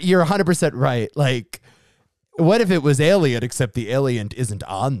is, you're 100% right. Like, what if it was Alien, except the alien isn't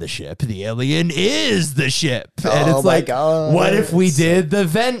on the ship? The alien is the ship. And it's like, God. What if we did the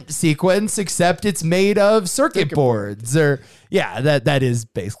vent sequence, except it's made of circuit boards? Or, yeah, that is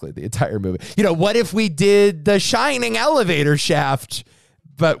basically the entire movie. You know, what if we did the Shining elevator shaft,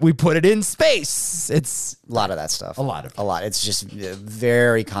 but we put it in space? It's a lot of that stuff. A lot. It's just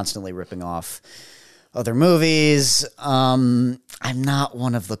very constantly ripping off other movies. I'm not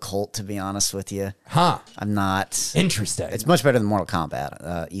one of the cult, to be honest with you. Huh. I'm not. Interesting. It's much better than Mortal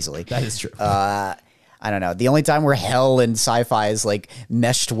Kombat, easily. That is true. I don't know. The only time where hell and sci-fi is like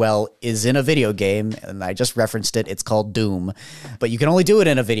meshed well is in a video game, and I just referenced it. It's called Doom, but you can only do it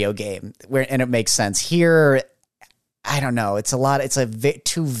in a video game, and it makes sense. Here, I don't know. It's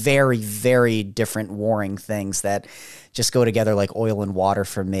two very, very different warring things that just go together like oil and water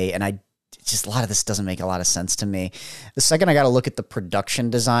for me, and just a lot of this doesn't make a lot of sense to me. The second I got to look at the production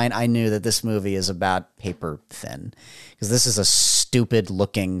design, I knew that this movie is about paper thin, because this is a stupid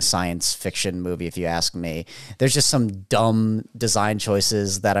looking science fiction movie, if you ask me. There's just some dumb design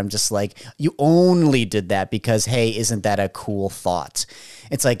choices that I'm just like, you only did that because, hey, isn't that a cool thought?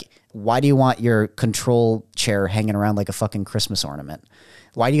 It's like, why do you want your control chair hanging around like a fucking Christmas ornament?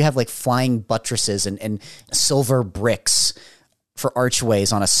 Why do you have like flying buttresses and silver bricks for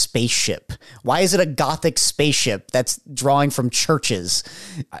archways on a spaceship? Why is it a Gothic spaceship that's drawing from churches?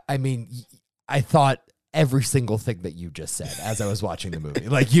 I mean, I thought every single thing that you just said as I was watching the movie.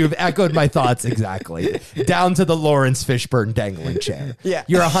 Like, you've echoed my thoughts exactly, down to the Lawrence Fishburne dangling chair. Yeah.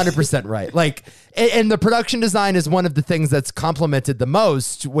 You're 100% right. Like, and the production design is one of the things that's complimented the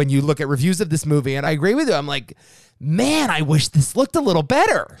most when you look at reviews of this movie. And I agree with you. I'm like, man, I wish this looked a little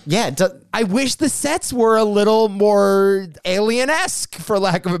better. Yeah, I wish the sets were a little more alien-esque, for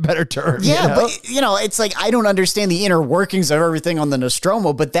lack of a better term. yeah, you know? but it's like I don't understand the inner workings of everything on the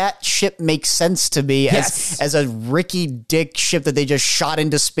Nostromo, but that ship makes sense to me as a Ricky Dick ship that they just shot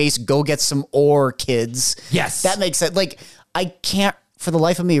into space. Go get some ore, kids. Yes. That makes sense. Like, I can't for the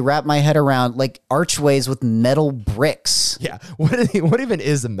life of me wrap my head around like archways with metal bricks. Yeah. What even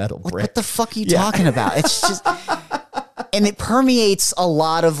is a metal brick? What the fuck are you talking about? It's just, and it permeates a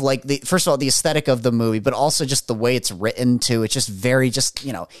lot of like first of all, the aesthetic of the movie, but also just the way it's written too. It's just very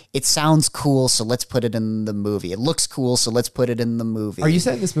it sounds cool, so let's put it in the movie. It looks cool, so let's put it in the movie. Are you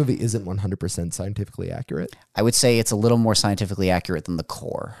saying this movie isn't 100% scientifically accurate? I would say it's a little more scientifically accurate than The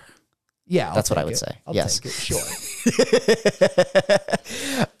Core. Yeah, that's what I would say. Yes. Take it, sure.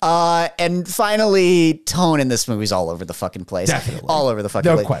 And finally, tone in this movie's all over the fucking place. Definitely. All over the fucking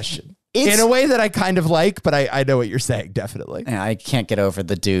place. No question. In a way that I kind of like, but I know what you're saying, definitely. Yeah, I can't get over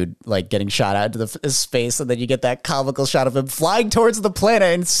the dude like getting shot out into the space, and then you get that comical shot of him flying towards the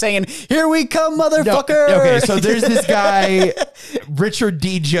planet and saying, "Here we come, motherfucker!" No, okay, so there's this guy, Richard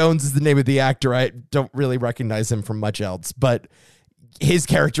D. Jones is the name of the actor. I don't really recognize him from much else, but his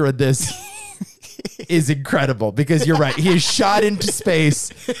character in this is incredible because you're right. He is shot into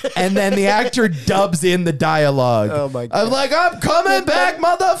space, and then the actor dubs in the dialogue. Oh my God. I'm like, I'm coming back,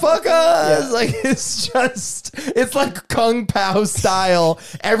 motherfucker. Yeah. Like it's like Kung Pao style.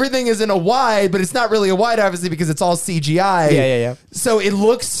 Everything is in a wide, but it's not really a wide, obviously, because it's all CGI. Yeah. So it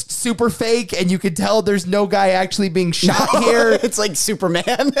looks super fake, and you could tell there's no guy actually being shot here. It's like Superman.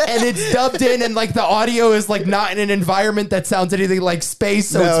 And it's dubbed in, and like the audio is like not in an environment that sounds anything like space,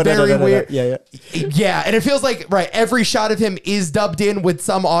 so it's very weird. Yeah, and it feels like every shot of him is dubbed in with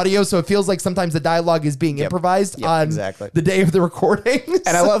some audio, so it feels like sometimes the dialogue is being improvised on the day of the recording.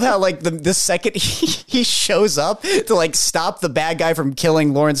 And I love how like the second he shows up to like stop the bad guy from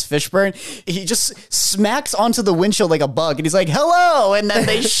killing Lawrence Fishburne, he just smacks onto the windshield like a bug, and he's like, "Hello," and then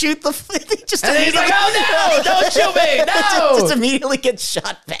they shoot the. And he's like, "Oh no! Don't shoot me! No!" just immediately gets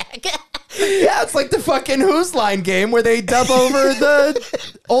shot back. Yeah, it's like the fucking Who's Line game where they dub over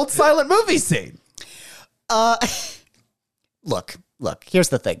the old silent movie scene. Look, here's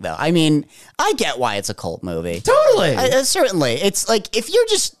the thing, though. I mean, I get why it's a cult movie. Totally. Certainly. It's like, if you're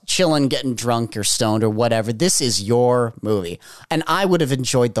just chilling, getting drunk or stoned or whatever, this is your movie. And I would have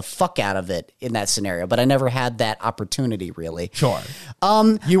enjoyed the fuck out of it in that scenario, but I never had that opportunity, really. Sure.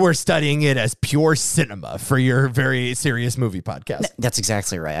 You were studying it as pure cinema for your very serious movie podcast. That's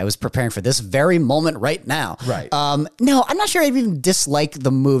exactly right. I was preparing for this very moment right now. Right. No, I'm not sure I even dislike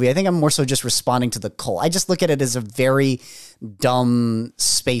the movie. I think I'm more so just responding to the cult. I just look at it as a very dumb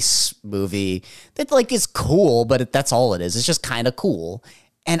space movie that like is cool, but that's all it is. It's just kind of cool.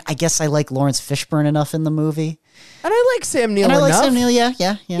 And I guess I like Lawrence Fishburne enough in the movie. And I like Sam Neill and I enough. like Sam Neill, yeah.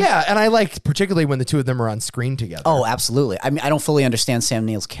 Yeah, and I like particularly when the two of them are on screen together. Oh, absolutely. I mean, I don't fully understand Sam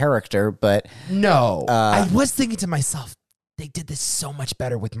Neill's character, but... No. I was thinking to myself, they did this so much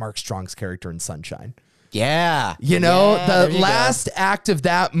better with Mark Strong's character in Sunshine. Yeah. You know, the last act of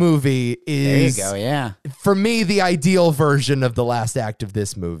that movie is... There you go, yeah. For me, the ideal version of the last act of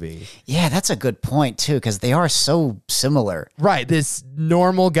this movie. Yeah, that's a good point, too, because they are so similar. Right. This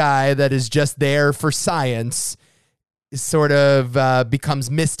normal guy that is just there for science sort of becomes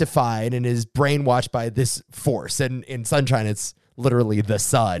mystified and is brainwashed by this force. And in Sunshine, it's literally the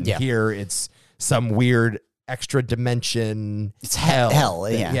sun. Yeah. Here, it's some weird extra dimension. It's hell,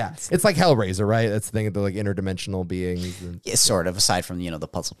 yeah. Yeah. It's like Hellraiser, right? That's the thing of the like interdimensional beings. Yeah, sort of, aside from, the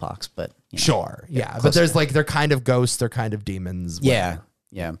puzzle box, but... Sure, yeah. But there's like, they're kind of ghosts, they're kind of demons. Yeah.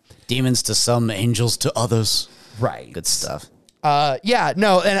 Demons to some, angels to others. Right. Good stuff. Yeah,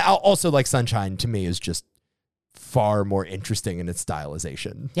 no, and also like Sunshine to me is just far more interesting in its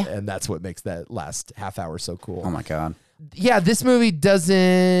stylization. Yeah. And that's what makes that last half hour so cool. Oh my God. Yeah, this movie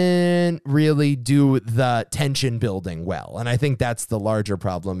doesn't really do the tension building well. And I think that's the larger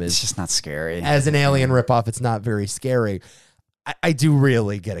problem is it's just not scary. As an Alien ripoff, it's not very scary. I do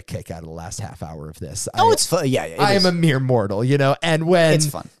really get a kick out of the last half hour of this. It's fun. Yeah, I am a mere mortal, and when it's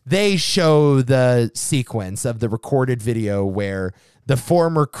fun. They show the sequence of the recorded video where the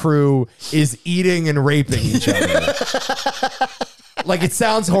former crew is eating and raping each other. Like, it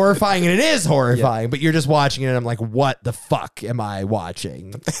sounds horrifying, and it is horrifying, but you're just watching it, and I'm like, what the fuck am I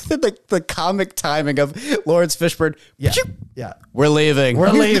watching? the comic timing of Lawrence Fishburne. Yeah. We're leaving.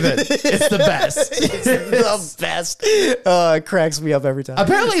 It's the best. It's the best. It cracks me up every time.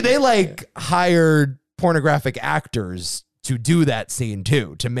 Apparently, they, hired pornographic actors to do that scene,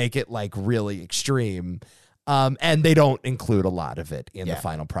 too, to make it, really extreme. And they don't include a lot of it in Yeah. the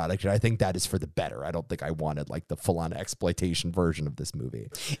final product. And I think that is for the better. I don't think I wanted like the full-on exploitation version of this movie.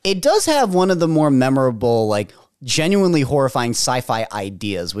 It does have one of the more memorable, like genuinely horrifying sci-fi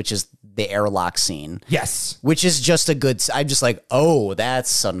ideas, which is the airlock scene. Yes. Which is just a good. I'm just like, oh,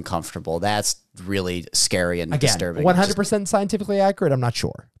 that's uncomfortable. That's really scary and Again, disturbing. 100% scientifically accurate. I'm not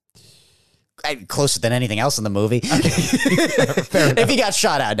sure. Closer than anything else in the movie. If he got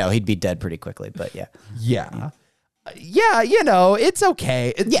shot out, no, he'd be dead pretty quickly. But yeah. Yeah, you know, it's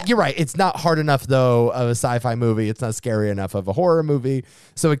okay. Yeah. You're right. It's not hard enough, though, of a sci-fi movie. It's not scary enough of a horror movie.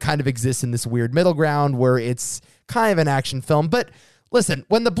 So it kind of exists in this weird middle ground where it's kind of an action film. But listen,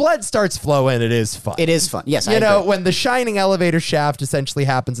 when the blood starts flowing, it is fun. It is fun. Yes, I You know, agree. when the shining elevator shaft essentially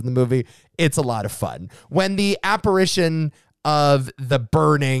happens in the movie, it's a lot of fun. When the apparition of the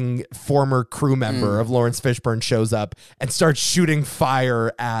burning former crew member of Lawrence Fishburne shows up and starts shooting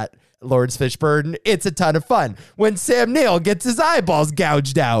fire at Lawrence Fishburne, it's a ton of fun. When Sam Neill gets his eyeballs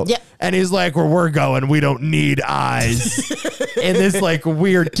gouged out, Yeah. and he's like, where we're going, we don't need eyes. In this like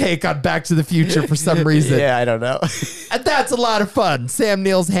weird take on Back to the Future for some reason. Yeah, I don't know. And that's a lot of fun. Sam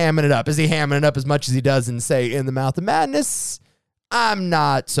Neill's hamming it up. Is he hamming it up as much as he does in, say, In the Mouth of Madness? I'm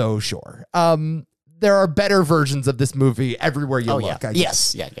not so sure. There are better versions of this movie everywhere you look. I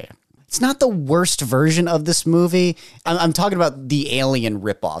guess. Yes. Yeah. It's not the worst version of this movie. I'm talking about the Alien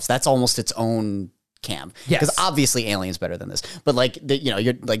ripoffs. That's almost its own camp. Yes. Because obviously Alien's better than this. But like,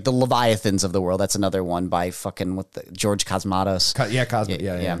 you're like the Leviathans of the world. That's another one by fucking George Cosmatos.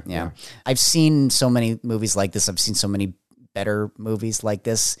 Yeah. I've seen so many movies like this. I've seen so many better movies like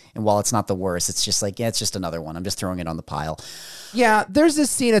this. And while it's not the worst, it's just like, yeah, it's just another one. I'm just throwing it on the pile. Yeah, there's this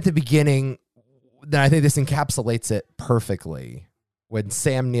scene at the beginning that I think this encapsulates it perfectly when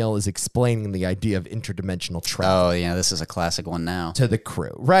Sam Neill is explaining the idea of interdimensional travel. Oh, yeah, this is a classic one now. To the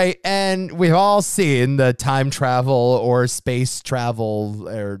crew, right? And we've all seen the time travel or space travel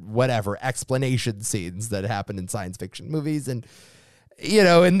or whatever explanation scenes that happen in science fiction movies. And, you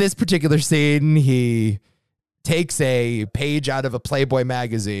know, in this particular scene, he takes a page out of a Playboy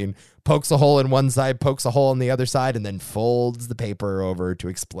magazine, pokes a hole in one side, pokes a hole in the other side, and then folds the paper over to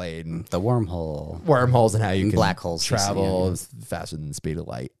explain The wormhole. wormholes and how you can Black holes, travel faster than the speed of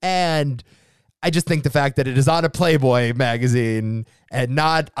light. And I just think the fact that it is on a Playboy magazine and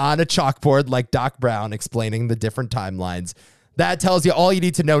not on a chalkboard like Doc Brown explaining the different timelines, that tells you all you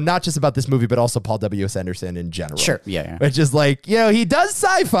need to know, not just about this movie, but also Paul W.S. Anderson in general. Sure, yeah. Which is like, you know, he does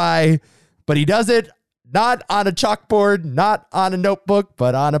sci-fi, but he does it not on a chalkboard, not on a notebook,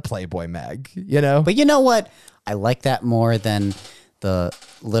 but on a Playboy mag, you know? But you know what? I like that more than the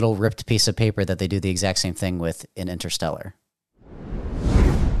little ripped piece of paper that they do the exact same thing with in Interstellar.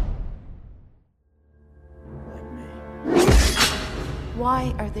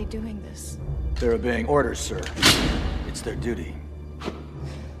 Why are they doing this? They're obeying orders, sir. It's their duty.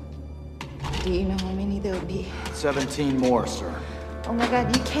 Do you know how many there will be? 17 more, sir. Oh my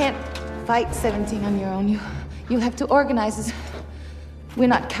God, you can't fight 17 on your own. You'll have to organize this. We're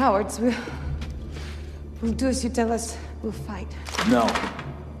not cowards. We'll do as you tell us. We'll fight. No.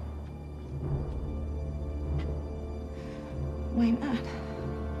 Why not?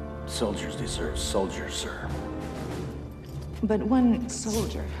 Soldiers deserve soldiers, sir. But one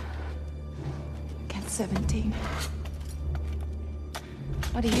soldier gets 17.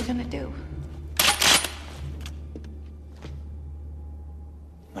 What are you gonna do?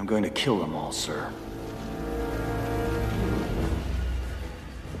 I'm going to kill them all, sir.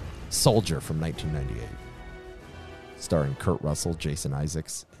 Soldier from 1998. Starring Kurt Russell, Jason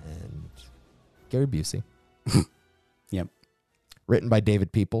Isaacs, and Gary Busey. Yep. Written by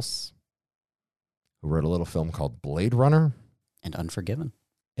David Peoples, who wrote a little film called Blade Runner. And Unforgiven.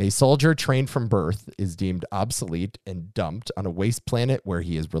 A soldier trained from birth is deemed obsolete and dumped on a waste planet where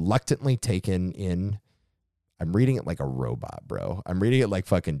he is reluctantly taken in. I'm reading it like a robot, bro. I'm reading it like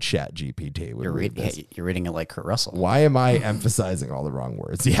fucking Chat GPT. You're reading it like Kurt Russell. Why am I emphasizing all the wrong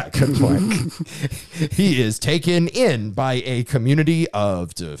words? Yeah, good point. He is taken in by a community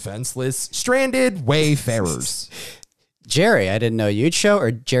of defenseless, stranded wayfarers. Jerry, I didn't know you'd show,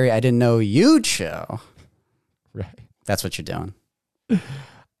 or Jerry, I didn't know you'd show. Right. That's what you're doing.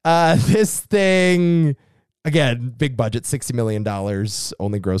 This thing, again, big budget, $60 million,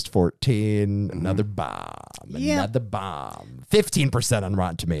 only grossed 14. Another bomb. Another bomb. 15% on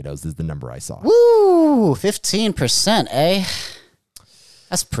Rotten Tomatoes is the number I saw. Woo! 15%, eh?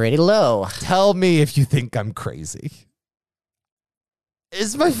 That's pretty low. Tell me if you think I'm crazy.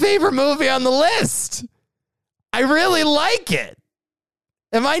 It's my favorite movie on the list. I really like it.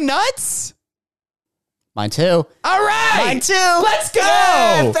 Am I nuts? Mine too. All right. Mine too. Let's go.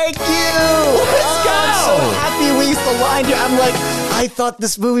 Yeah, thank you. Let's go. I'm so happy we aligned here. I'm like, I thought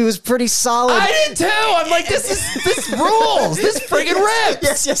this movie was pretty solid. I did too. I'm like, this rules. This friggin'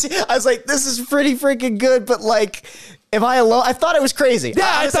 rips. Yes. I was like, this is pretty freaking good, but like, am I alone? I thought it was crazy. Yeah,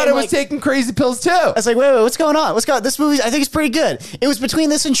 I thought it was taking crazy pills too. I was like, wait, what's going on? This movie, I think it's pretty good. It was between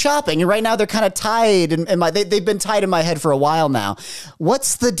this and Shopping, and right now they're kind of tied. And they've been tied in my head for a while now.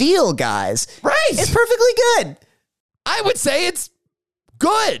 What's the deal, guys? Right. It's perfectly good. I would say it's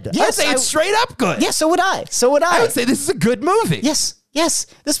good. Yes, I'd say it's straight up good. Yeah, so would I. I would say this is a good movie. Yes.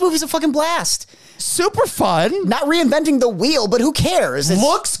 This movie's a fucking blast. Super fun. Not reinventing the wheel, but who cares?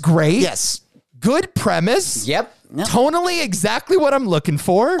 Looks great. Yes. Good premise. Yep. Tonally, exactly what I'm looking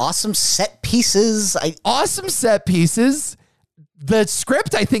for. Awesome set pieces. Awesome set pieces. The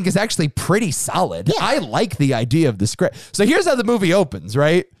script, I think, is actually pretty solid. Yeah. I like the idea of the script. So here's how the movie opens,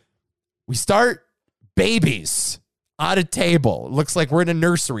 right? We start babies on a table. It looks like we're in a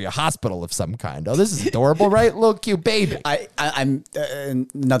nursery, a hospital of some kind. Oh, this is adorable, right? Little cute baby. I'm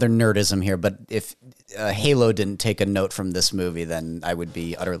another nerdism here, but if Halo didn't take a note from this movie, then I would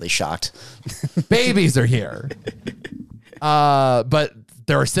be utterly shocked. Babies are here. But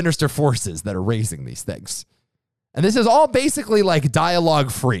there are sinister forces that are raising these things. And this is all basically like dialogue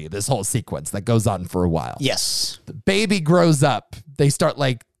free, this whole sequence that goes on for a while. Yes. The baby grows up. They start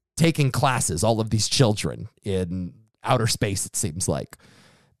like taking classes, all of these children in outer space, it seems like.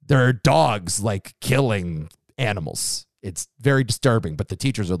 There are dogs like killing animals. It's very disturbing, but the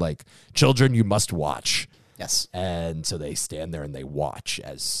teachers are like, children, you must watch. Yes. And so they stand there and they watch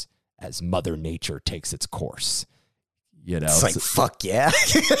as Mother Nature takes its course. You know, it's like, fuck yeah.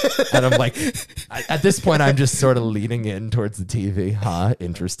 And I'm like, at this point, I'm just sort of leaning in towards the TV. Huh?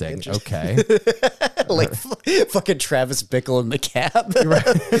 Interesting. Okay. Like fucking Travis Bickle in the cab.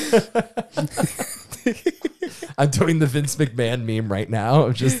 I'm doing the Vince McMahon meme right now.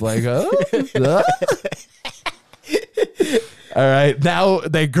 I'm just like, All right. Now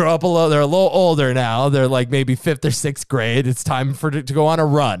they grow up they're a little older now. They're like maybe 5th or 6th grade. It's time to go on a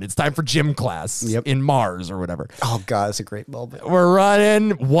run. It's time for gym class in Mars or whatever. Oh, God, it's a great moment. We're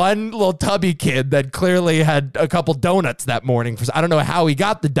running. One little tubby kid that clearly had a couple donuts that morning. I don't know how he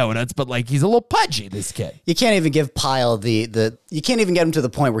got the donuts, but like he's a little pudgy, this kid. You can't even give Pyle you can't even get him to the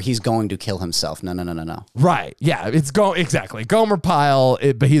point where he's going to kill himself. No. Right. Yeah, exactly. Gomer Pyle,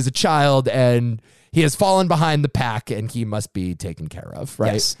 but he's a child and he has fallen behind the pack and he must be taken care of,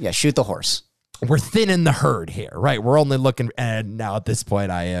 right? Yes. Yeah, shoot the horse. We're thinning the herd here, right? We're only looking, and now at this point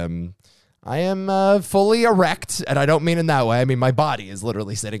I am fully erect, and I don't mean in that way. I mean, my body is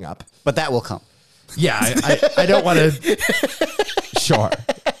literally sitting up. But that will come. Yeah, I don't want to. Sure.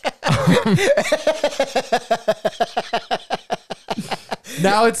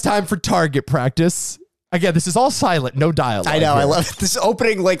 Now it's time for target practice. Again, this is all silent, no dialogue. I know, here. I love it. This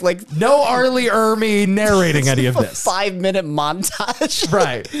opening, like no Arlie Ermy narrating any of this. 5-minute montage.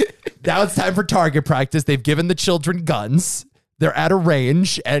 Right. Now it's time for target practice. They've given the children guns. They're at a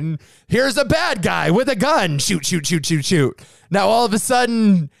range, and here's a bad guy with a gun. Shoot, shoot, shoot, shoot, shoot. Now all of a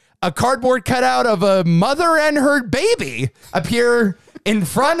sudden, a cardboard cutout of a mother and her baby appear in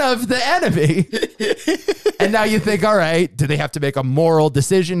front of the enemy. And now you think, all right, do they have to make a moral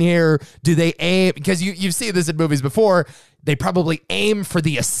decision here? Do they aim? Because you see this in movies before. They probably aim for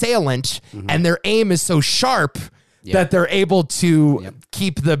the assailant, and their aim is so sharp that they're able to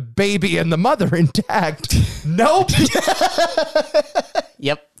keep the baby and the mother intact. Nope.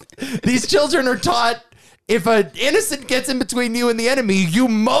 Yep. These children are taught, if an innocent gets in between you and the enemy, you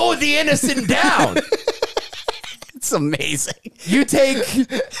mow the innocent down. It's amazing. You take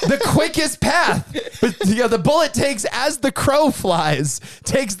the quickest path. The bullet takes, as the crow flies,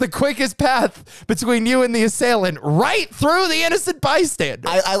 takes the quickest path between you and the assailant right through the innocent bystander.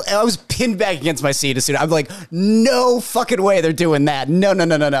 I was pinned back against my seat as soon. I'm like, no fucking way they're doing that. No.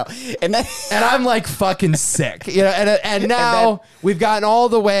 And I'm like fucking sick. You know, and now we've gotten all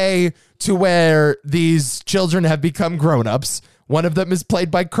the way to where these children have become grown-ups. One of them is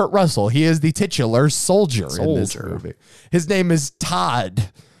played by Kurt Russell. He is the titular soldier in this movie. His name is Todd.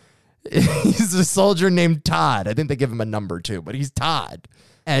 He's a soldier named Todd. I think they give him a number too, but he's Todd.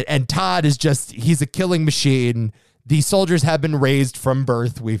 And Todd is he's a killing machine. The soldiers have been raised from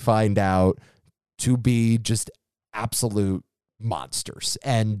birth, we find out, to be just absolute monsters.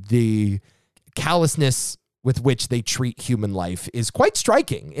 And the callousness with which they treat human life is quite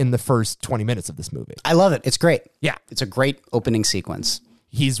striking in the first 20 minutes of this movie. I love it. It's great. Yeah. It's a great opening sequence.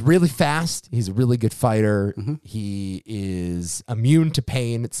 He's really fast. He's a really good fighter. He is immune to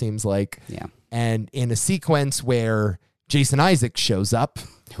pain, it seems like. Yeah. And in a sequence where Jason Isaacs shows up,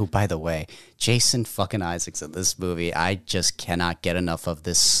 Who, by the way, Jason fucking Isaacs in this movie, I just cannot get enough of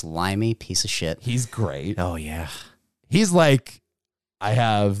this slimy piece of shit. He's great. Oh, yeah. He's like, I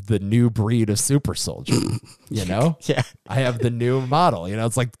have the new breed of super soldier, you know? Yeah. I have the new model, you know?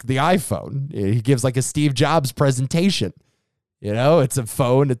 It's like the iPhone. He gives like a Steve Jobs presentation, you know? It's a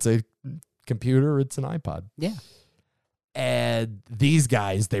phone, it's a computer, it's an iPod. Yeah. And these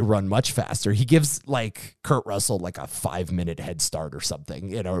guys, they run much faster. He gives like Kurt Russell like a 5-minute head start or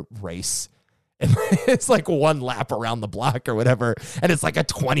something in a race. And it's like one lap around the block or whatever. And it's like a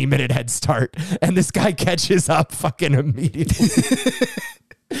 20-minute head start. And this guy catches up fucking immediately.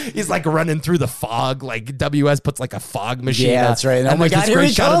 He's like running through the fog. Like WS puts like a fog machine. Yeah, that's right. And like this here great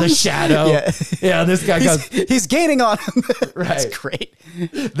he shot of the comes. shadow. Yeah, this guy goes. He's gaining on him. Right. That's great.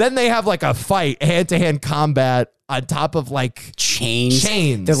 Then they have like a fight, hand-to-hand combat on top of like Chains.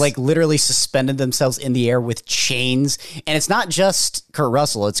 Chains. They're like literally suspended themselves in the air with chains. And it's not just Kurt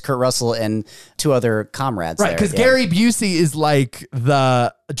Russell. It's Kurt Russell and 2 other comrades. Right, because Gary Busey is like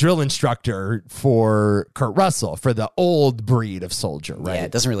the drill instructor for Kurt Russell, for the old breed of soldier, right? Yeah,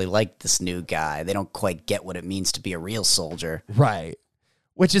 it doesn't really like this new guy. They don't quite get what it means to be a real soldier. Right.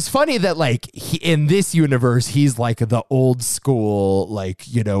 Which is funny that like in this universe, he's like the old school, like,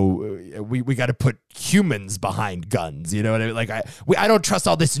 you know, we got to put humans behind guns, you know what I mean? Like I don't trust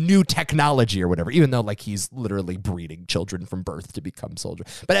all this new technology or whatever, even though like he's literally breeding children from birth to become soldier.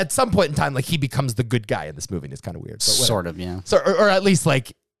 But at some point in time, like he becomes the good guy in this movie, and it's kind of weird. But whatever. Sort of, yeah. So, or at least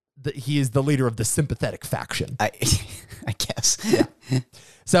like he is the leader of the sympathetic faction. I guess.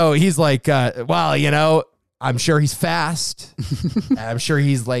 So he's like, well, you know, I'm sure he's fast. I'm sure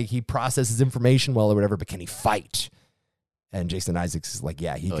he's like, he processes information well or whatever, but can he fight? And Jason Isaacs is like,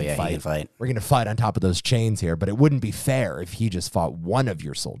 yeah, he can fight. He can fight. We're going to fight on top of those chains here, but it wouldn't be fair if he just fought one of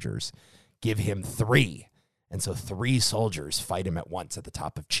your soldiers. Give him 3. And so 3 soldiers fight him at once at the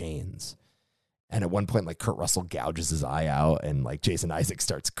top of chains. And at one point, like Kurt Russell gouges his eye out, and like Jason Isaacs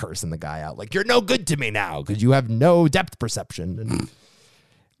starts cursing the guy out, like, you're no good to me now because you have no depth perception. And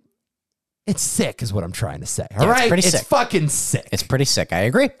it's sick is what I'm trying to say. All right? It's pretty sick. It's fucking sick. It's pretty sick. I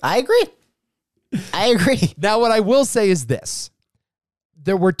agree. Now, what I will say is this.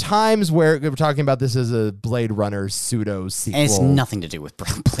 There were times where we're talking about this as a Blade Runner pseudo sequel. And it's nothing to do with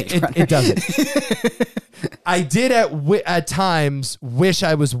Blade Runner. It doesn't. I did at times wish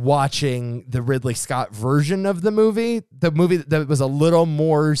I was watching the Ridley Scott version of the movie that was a little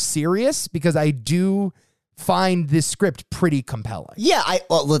more serious, because I do find this script pretty compelling. Yeah,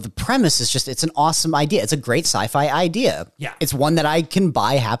 well, the premise is just, it's an awesome idea. It's a great sci-fi idea. Yeah. It's one that I can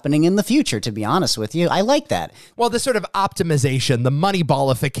buy happening in the future, to be honest with you. I like that. Well, the sort of optimization, the money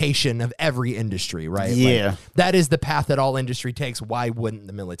ballification of every industry, right? Yeah. Like, that is the path that all industry takes. Why wouldn't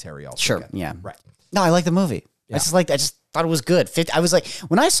the military also? Sure, get it? yeah. Right. No, I like the movie. Yeah. I just thought it was good. I was like,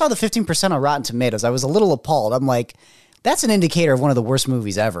 when I saw the 15% on Rotten Tomatoes, I was a little appalled. I'm like, that's an indicator of one of the worst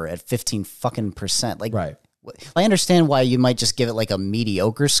movies ever at 15%. Like, Right. I understand why you might just give it like a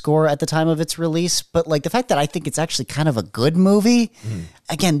mediocre score at the time of its release, but like the fact that I think it's actually kind of a good movie,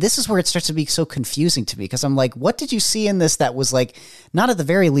 again, this is where it starts to be so confusing to me, because I'm like, what did you see in this that was like, not at the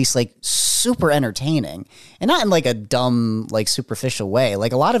very least, like super entertaining, and not in like a dumb, like superficial way.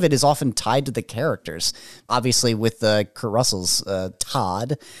 Like a lot of it is often tied to the characters. Obviously with Kurt Russell's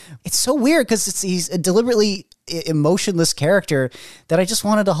Todd, it's so weird because he's a deliberately emotionless character that I just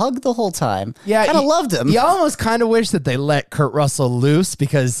wanted to hug the whole time. Yeah, kind of loved him. You almost kind of wish that they let Kurt Russell loose,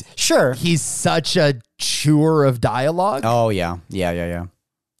 because Sure. he's such a chewer of dialogue. Oh yeah. Yeah.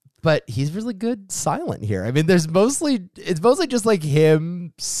 But he's really good silent here. I mean, it's mostly just like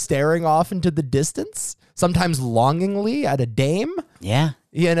him staring off into the distance, sometimes longingly at a dame, Yeah.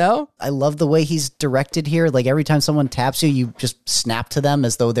 you know? I love the way he's directed here. Like every time someone taps you, you just snap to them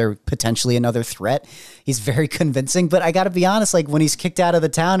as though they're potentially another threat. He's very convincing, but I got to be honest, like when he's kicked out of the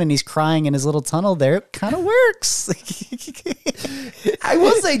town and he's crying in his little tunnel there, it kind of works. I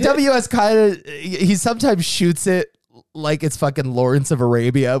will say WS he sometimes shoots it like it's fucking Lawrence of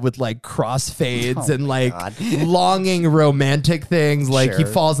Arabia with like crossfades and like longing romantic things. Like he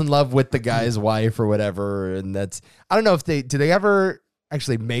Sure. falls in love with the guy's wife or whatever. And I don't know if do they ever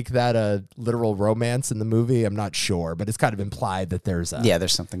actually make that a literal romance in the movie? I'm not sure, but it's kind of implied that there's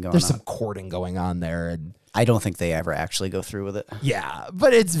Something going there's on. some courting going on there. And I don't think they ever actually go through with it. yeah,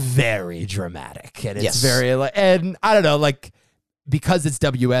 but it's very dramatic, and it's Yes. very like, and I don't know, like because it's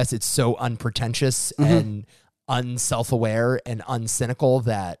WS, it's so unpretentious and unself-aware and uncynical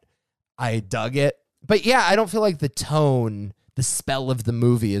that I dug it. But yeah, I don't feel like the tone, the spell of the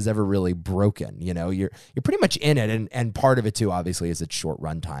movie is ever really broken. You know, you're pretty much in it, and part of it too, obviously, is its short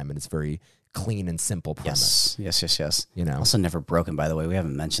runtime and it's very clean and simple premise. Yes. You know? Also never broken, by the way. We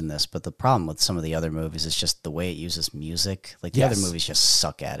haven't mentioned this, but the problem with some of the other movies is just the way it uses music. Like the other movies just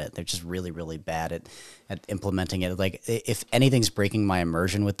suck at it. They're just really, really bad at implementing it. Like if anything's breaking my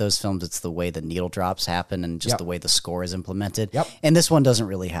immersion with those films, it's the way the needle drops happen and just the way the score is implemented. Yep. And this one doesn't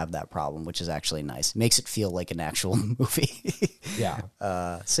really have that problem, which is actually nice. It makes it feel like an actual movie. Yeah.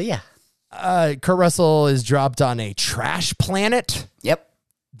 So yeah. Kurt Russell is dropped on a trash planet. Yep.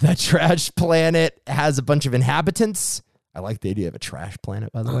 The trash planet has a bunch of inhabitants. I like the idea of a trash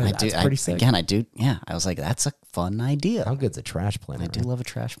planet, by the way. That's pretty sick. Again, I do. Yeah. I was like, that's a fun idea. How good's a trash planet? I do love a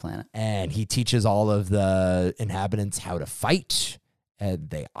trash planet. And he teaches all of the inhabitants how to fight. And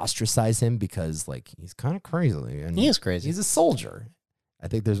they ostracize him because, like, he's kind of crazy. And he is crazy. He's a soldier. I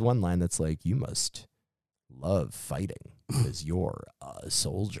think there's one line that's like, you must love fighting because you're a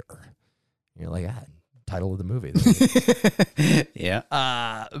soldier. And you're like, title of the movie. Yeah.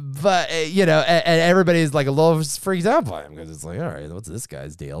 But, you know, and everybody's like a little freaked out by him because it's like, all right, what's this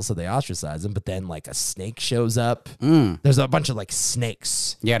guy's deal? So they ostracize him. But then, like, a snake shows up. There's a bunch of, like,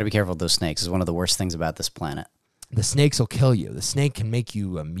 snakes. You got to be careful with those snakes. It's one of the worst things about this planet. The snakes will kill you. The snake can make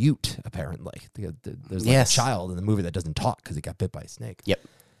you mute, apparently. There's like a child in the movie that doesn't talk because he got bit by a snake. Yep.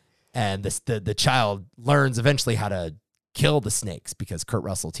 And the child learns eventually how to kill the snakes because Kurt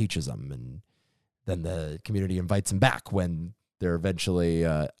Russell teaches them. And then the community invites him back when they're eventually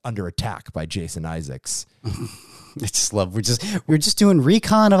under attack by Jason Isaacs. I just love we're just doing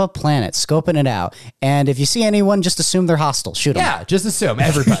recon of a planet, scoping it out. And if you see anyone, just assume they're hostile. Shoot them. Yeah, just assume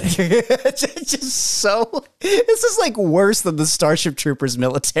everybody. Just so this is like worse than the Starship Troopers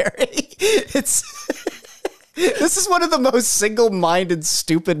military. This is one of the most single-minded,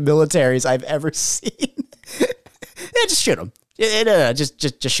 stupid militaries I've ever seen. Yeah, just shoot them.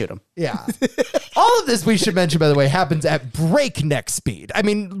 Just shoot them. Yeah. All of this, we should mention, by the way, happens at breakneck speed. I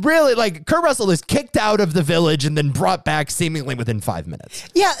mean, really, like, Kurt Russell is kicked out of the village and then brought back seemingly within 5 minutes.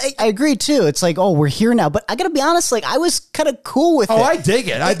 Yeah, I agree, too. It's like, oh, we're here now. But I got to be honest, like, I was kind of cool with it. Oh, I dig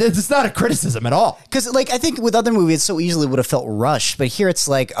it. It's not a criticism at all. Because, like, I think with other movies, it so easily would have felt rushed. But here it's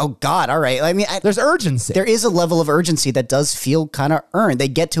like, oh, God, all right. I mean, there's urgency. There is a level of urgency that does feel kind of earned. They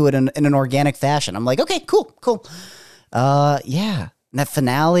get to it in an organic fashion. I'm like, okay, cool. Yeah. And that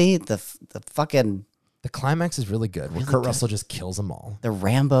finale, the fucking... The climax is really good, where Kurt Russell just kills them all. The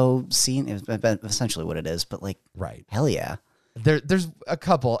Rambo scene is essentially what it is, but like, right. Hell yeah. There's a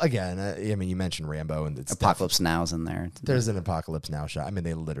couple, again, I mean, you mentioned Rambo. And it's Apocalypse Now's in there. There's an Apocalypse Now shot. I mean,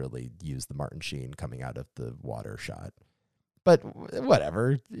 they literally used the Martin Sheen coming out of the water shot. But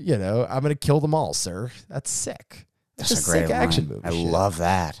whatever, you know, I'm going to kill them all, sir. That's sick. That's a great sick action movie. I love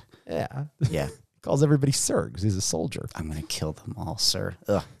that. Yeah. Yeah. Calls everybody sir because he's a soldier. I'm going to kill them all, sir.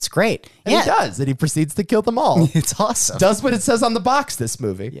 Ugh, it's great. And he does. And he proceeds to kill them all. It's awesome. Does what it says on the box, this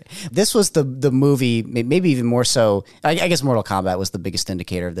movie. Yeah. This was the movie, maybe even more so. I guess Mortal Kombat was the biggest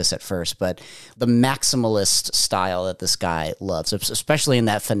indicator of this at first, but the maximalist style that this guy loves, especially in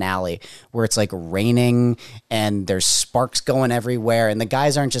that finale where it's like raining and there's sparks going everywhere. And the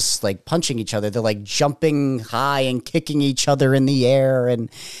guys aren't just like punching each other. They're like jumping high and kicking each other in the air.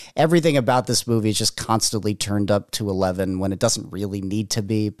 And everything about this movie is just constantly turned up to 11 when it doesn't really need to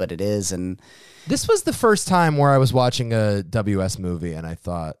be, but it is. And this was the first time where I was watching a WS movie and I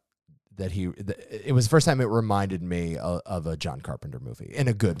thought that it was the first time it reminded me of a John Carpenter movie in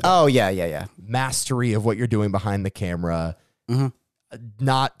a good way. Oh, yeah. Mastery of what you're doing behind the camera. Mm-hmm.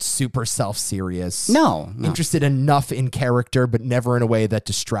 Not super self-serious. No. Interested enough in character, but never in a way that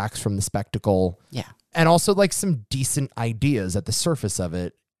distracts from the spectacle. Yeah. And also like some decent ideas at the surface of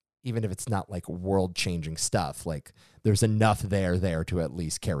it. Even if it's not like world-changing stuff, like there's enough there to at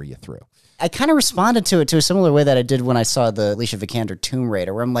least carry you through. I kind of responded to it to a similar way that I did when I saw the Alicia Vikander Tomb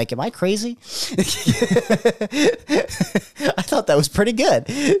Raider, where I'm like, am I crazy? I thought that was pretty good.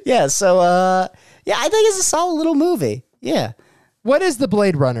 Yeah, so, I think it's a solid little movie. Yeah. What is the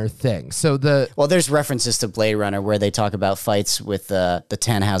Blade Runner thing? Well, there's references to Blade Runner where they talk about fights with the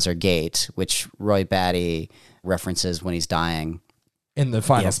Tannhauser Gate, which Roy Batty references when he's dying. In the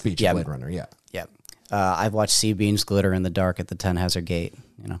final speech of Blade Runner, yeah. I've watched sea beams glitter in the dark at the Tannhauser Gate,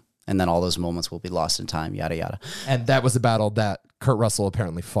 you know, and then all those moments will be lost in time, yada, yada. And that was a battle that Kurt Russell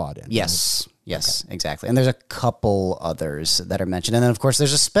apparently fought in. Yes, right? Yes, okay. Exactly. And there's a couple others that are mentioned. And then, of course,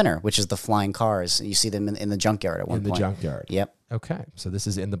 there's a spinner, which is the flying cars. You see them in the junkyard at one point. In the junkyard. Yep. Okay, so this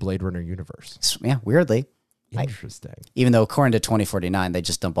is in the Blade Runner universe. Yeah, weirdly. Interesting. Even though, according to 2049, they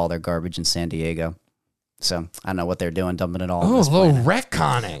just dump all their garbage in San Diego. So I don't know what they're doing, dumping it all. Oh, a little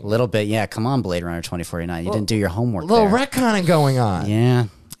retconning. A little bit, yeah. Come on, Blade Runner 2049. You didn't do your homework. A little retconning going on.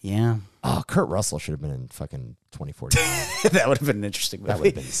 Yeah. Oh, Kurt Russell should have been in fucking 2014. That would have been an interesting movie. That would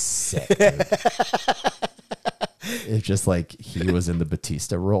have been sick. Dude. It's just like he was in the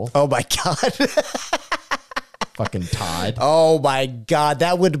Batista role. Oh my God. Fucking Todd. Oh my God.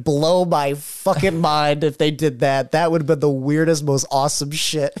 That would blow my fucking mind if they did that. That would have been the weirdest, most awesome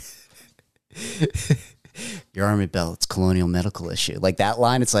shit. Your army belt, it's colonial medical issue. Like that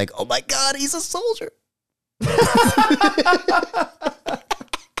line, it's like, oh my God, he's a soldier.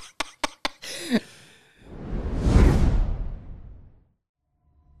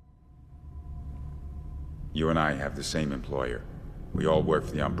 You and I have the same employer. We all work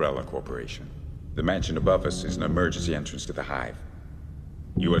for the Umbrella Corporation. The mansion above us is an emergency entrance to the hive.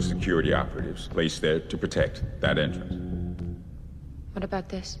 You are security operatives placed there to protect that entrance. What about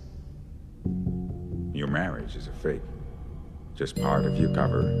this? Your marriage is a fake. Just part of your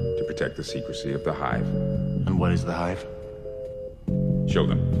cover to protect the secrecy of the hive. And what is the hive? Show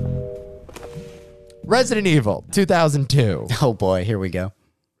them. Resident Evil 2002. Oh boy, here we go.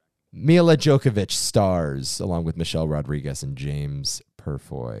 Mila Djokovic stars, along with Michelle Rodriguez and James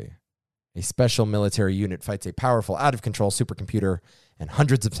Purfoy. A special military unit fights a powerful, out-of-control supercomputer and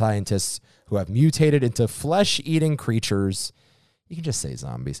hundreds of scientists who have mutated into flesh-eating creatures. You can just say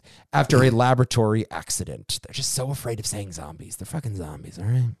zombies. After a laboratory accident. They're just so afraid of saying zombies. They're fucking zombies, all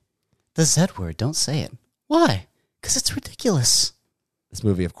right? The Z word, don't say it. Why? Because it's ridiculous. This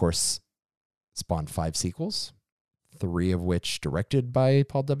movie, of course, spawned 5 sequels. 3 of which directed by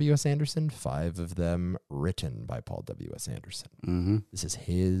Paul W.S. Anderson, 5 of them written by Paul W.S. Anderson. Mm-hmm. This is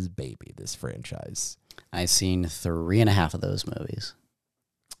his baby, this franchise. I've seen 3.5 of those movies.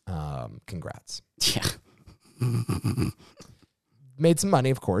 Congrats. Yeah. Made some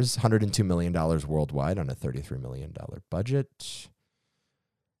money, of course, $102 million worldwide on a $33 million budget.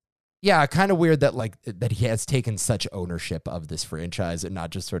 Yeah, kind of weird that he has taken such ownership of this franchise and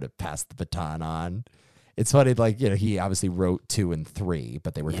not just sort of passed the baton on. It's funny, he obviously wrote 2 and 3,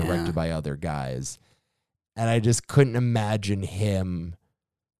 but they were directed by other guys. And I just couldn't imagine him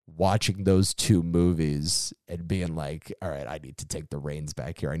watching those 2 movies and being like, all right, I need to take the reins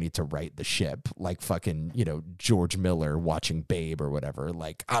back here. I need to right the ship. Like fucking, George Miller watching Babe or whatever.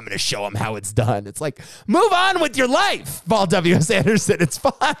 Like, I'm going to show him how it's done. It's like, move on with your life, Paul W.S. Anderson. It's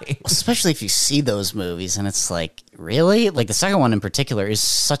fine. Especially if you see those movies and it's like, really? Like the second one in particular is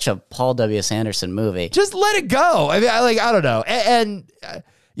such a Paul W.S. Anderson movie. Just let it go. I mean, I don't know. And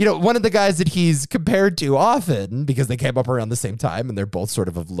one of the guys that he's compared to often, because they came up around the same time and they're both sort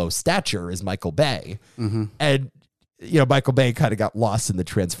of low stature, is Michael Bay. Mm-hmm. And, Michael Bay kind of got lost in the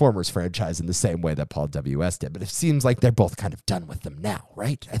Transformers franchise in the same way that Paul W.S. did. But it seems like they're both kind of done with them now,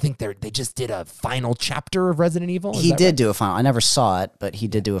 right? I think they just did a final chapter of Resident Evil. He did do a final. I never saw it, but he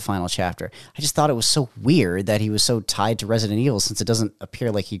did do a final chapter. I just thought it was so weird that he was so tied to Resident Evil since it doesn't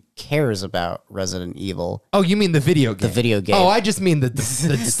appear like he cares about Resident Evil. Oh, you mean the video game? The video game. Oh, I just mean the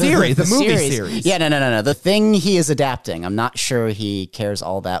series, the movie series. Yeah, no. The thing he is adapting, I'm not sure he cares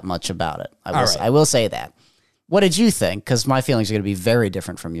all that much about it. I will say that. What did you think? Because my feelings are going to be very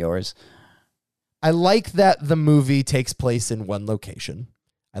different from yours. I like that the movie takes place in one location.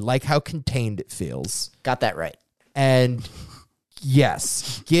 I like how contained it feels. Got that right. And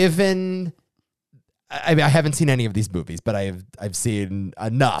yes, given... I mean, I haven't seen any of these movies, but I've seen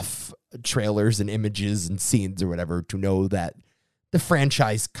enough trailers and images and scenes or whatever to know that the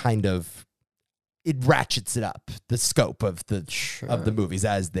franchise kind of... it ratchets it up, the scope of the movies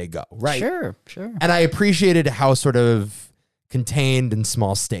as they go, right? Sure. And I appreciated how sort of contained and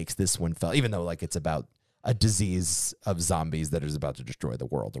small stakes this one felt, even though it's about a disease of zombies that is about to destroy the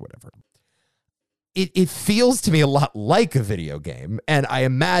world or whatever. It feels to me a lot like a video game, and I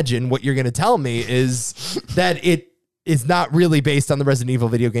imagine what you're going to tell me is that it is not really based on the Resident Evil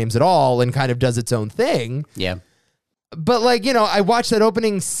video games at all and kind of does its own thing. Yeah. But I watched that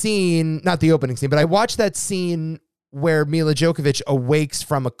opening scene, not the opening scene, but I watched that scene where Mila Djokovic awakes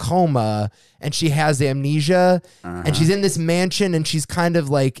from a coma and she has amnesia and she's in this mansion and she's kind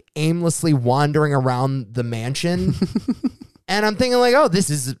of aimlessly wandering around the mansion. And I'm thinking oh, this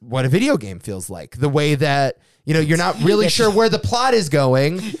is what a video game feels like. The way that, you're not really sure where the plot is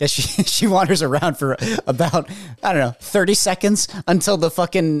going. Yeah, she wanders around for about, 30 seconds until the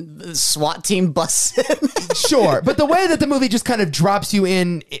fucking SWAT team busts in. Sure. But the way that the movie just kind of drops you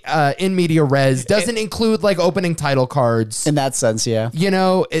in media res doesn't include opening title cards. In that sense, yeah.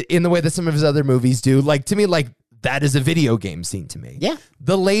 In the way that some of his other movies do. To me, that is a video game scene to me. Yeah.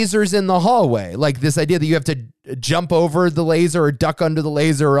 The lasers in the hallway. This idea that you have to jump over the laser or duck under the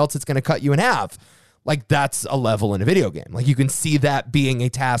laser or else it's going to cut you in half. like that's a level in a video game. Like you can see that being a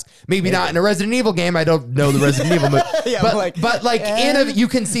task. Maybe not in a Resident Evil game. I don't know the Resident Evil movie. But you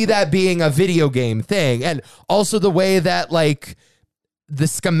can see that being a video game thing. And also the way that like the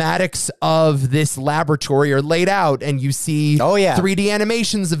schematics of this laboratory are laid out and you see 3D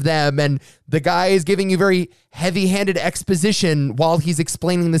animations of them and the guy is giving you very heavy-handed exposition while he's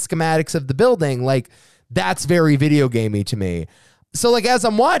explaining the schematics of the building. Like that's very video gamey to me. So like as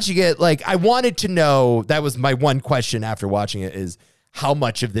I'm watching it, like I wanted to know, that was my one question after watching it, is how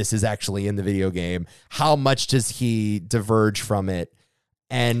much of this is actually in the video game? How much does he diverge from it?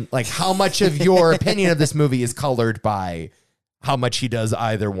 And like how much of your opinion of this movie is colored by how much he does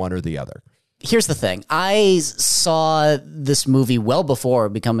either one or the other? Here's the thing. I saw this movie well before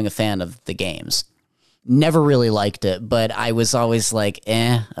becoming a fan of the games. Never really liked it, but I was always like,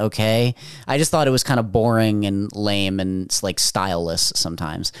 okay. I just thought it was kind of boring and lame and like styleless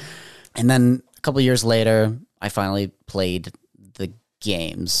sometimes. And then a couple of years later, I finally played the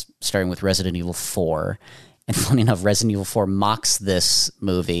games, starting with Resident Evil 4. And funny enough, Resident Evil 4 mocks this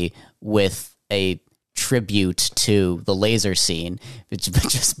movie with a tribute to the laser scene, which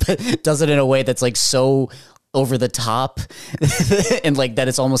just does it in a way that's like so over the top and like that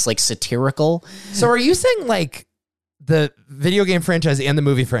it's almost like satirical. So are you saying like the video game franchise and the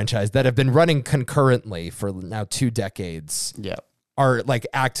movie franchise that have been running concurrently for now 2 decades are like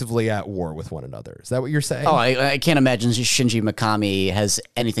actively at war with one another? Is that what you're saying? Oh, I can't imagine Shinji Mikami has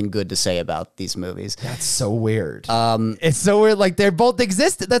anything good to say about these movies. That's so weird. It's so weird. Like they're both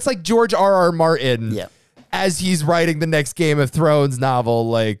exist. That's like George R.R. Martin as he's writing the next Game of Thrones novel,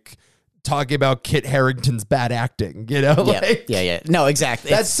 like talking about Kit Harington's bad acting, you know? No, exactly.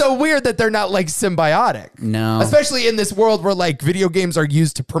 That's so weird that they're not like symbiotic. No. Especially in this world where like video games are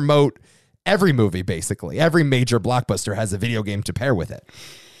used to promote every movie, basically. Every major blockbuster has a video game to pair with it.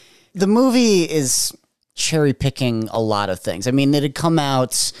 The movie is cherry picking a lot of things. I mean, it had come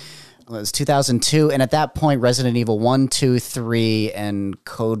out, it was 2002, and at that point, Resident Evil 1, 2, 3, and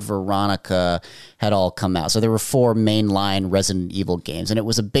Code Veronica had all come out. So there were 4 mainline Resident Evil games, and it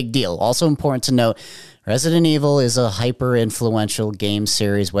was a big deal. Also important to note, Resident Evil is a hyper-influential game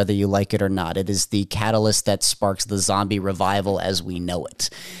series, whether you like it or not. It is the catalyst that sparks the zombie revival as we know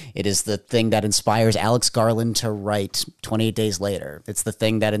it. It is the thing that inspires Alex Garland to write 28 Days Later. It's the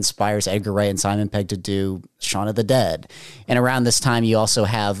thing that inspires Edgar Wright and Simon Pegg to do Shaun of the Dead. And around this time, you also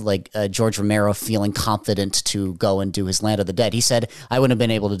have like George Romero feeling confident to go and do his Land of the Dead. He said, I wouldn't have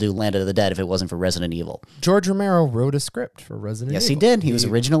been able to do Land of the Dead if it wasn't for Resident Evil. George Romero wrote a script for Resident Evil. Yes, he did. He was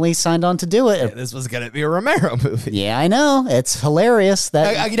originally signed on to do it. Yeah, this was going to be a Romero movie. Yeah, I know. It's hilarious.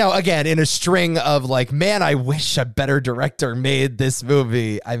 That you know, again, in a string of like, man, I wish a better director made this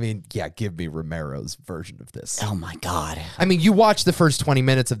movie. I mean, yeah, give me Romero's version of this. Oh my God. I mean, you watch the first 20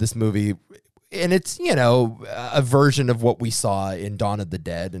 minutes of this movie and it's, you know, a version of what we saw in Dawn of the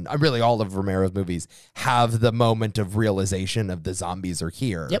Dead. And really all of Romero's movies have the moment of realization of the zombies are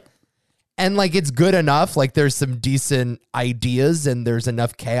here. Yep. And like, it's good enough. Like there's some decent ideas and there's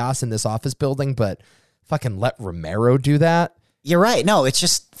enough chaos in this office building, but fucking let Romero do that. You're right. No, it's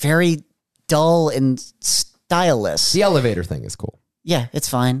just very dull and styleless. The elevator thing is cool. Yeah, it's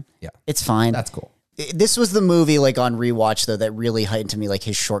fine. Yeah. It's fine. That's cool. This was the movie, like on rewatch, though, that really heightened to me like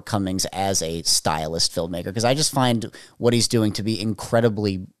his shortcomings as a stylist filmmaker, because I just find what he's doing to be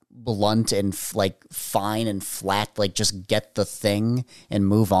incredibly blunt and like fine and flat. Like just get the thing and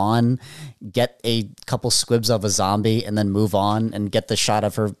move on, get a couple squibs of a zombie and then move on, and get the shot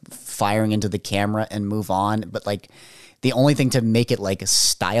of her firing into the camera and move on. But like the only thing to make it like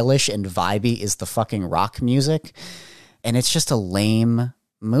stylish and vibey is the fucking rock music, and it's just a lame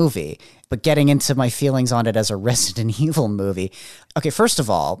movie. But getting into my feelings on it as a Resident Evil movie. Okay, first of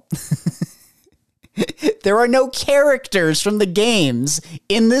all, there are no characters from the games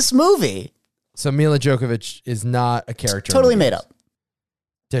in this movie. So Mila Djokovic is not a character. Totally made up.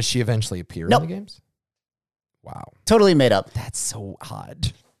 Does she eventually appear Nope. in the games? Wow. Totally made up. That's so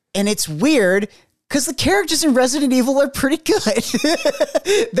odd. And it's weird because the characters in Resident Evil are pretty good.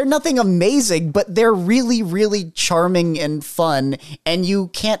 They're nothing amazing, but they're really, really charming and fun, and you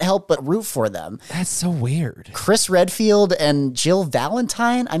can't help but root for them. That's so weird. Chris Redfield and Jill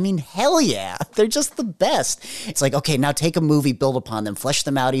Valentine, I mean, hell yeah. They're just the best. It's like, okay, now take a movie, build upon them, flesh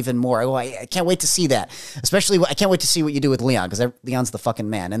them out even more. Oh, I can't wait to see that. Especially, I can't wait to see what you do with Leon, because Leon's the fucking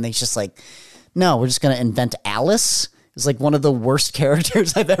man. And they just like, no, we're just going to invent Alice. It's like one of the worst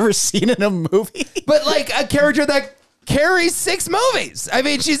characters I've ever seen in a movie. But like a character that carries 6 movies. I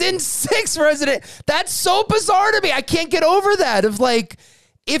mean, she's in 6 Resident. That's so bizarre to me. I can't get over that. Of like,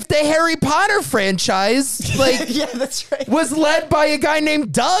 if the Harry Potter franchise, like, Yeah, that's right. was led by a guy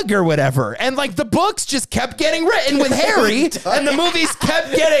named Doug or whatever, and like the books just kept getting written with Harry, and the movies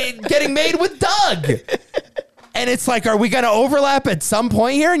kept getting made with Doug. And it's like, are we going to overlap at some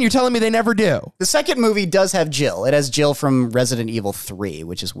point here? And you're telling me they never do. The second movie does have Jill. It has Jill from Resident Evil 3,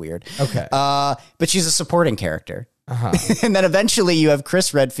 which is weird. Okay. But she's a supporting character. And then eventually you have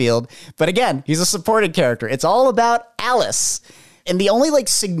Chris Redfield. But again, he's a supporting character. It's all about Alice. And the only like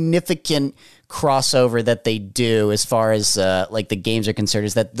significant crossover that they do as far as like the games are concerned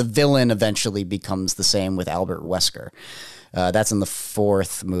is that the villain eventually becomes the same with Albert Wesker. That's in the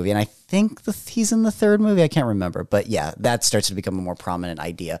fourth movie. And I think he's in the third movie. I can't remember. But yeah, that starts to become a more prominent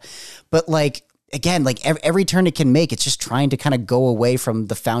idea. But like, again, like every turn it can make, it's just trying to kind of go away from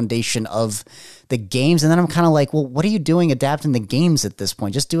the foundation of the games. And then I'm kind of like, well, what are you doing adapting the games at this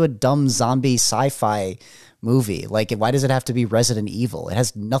point? Just do a dumb zombie sci-fi movie. Like, why does it have to be Resident Evil? It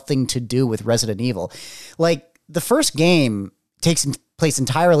has nothing to do with Resident Evil. Like, the first game takes place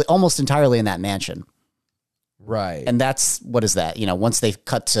almost entirely in that mansion. Right. And that's, what is that? You know, once they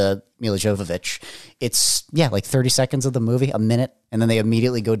cut to Mila Jovovich, it's, like 30 seconds of the movie, a minute, and then they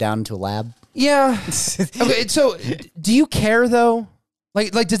immediately go down to a lab. Yeah. Okay, so do you care, though?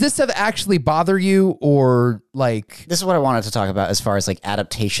 Like, does this stuff actually bother you, or like? This is what I wanted to talk about as far as like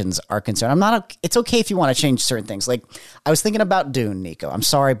adaptations are concerned. It's okay if you want to change certain things. Like, I was thinking about Dune, Nico. I'm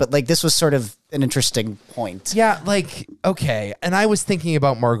sorry, but like this was sort of an interesting point. Yeah, like, okay. And I was thinking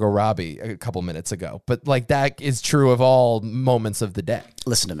about Margot Robbie a couple minutes ago, but like that is true of all moments of the day.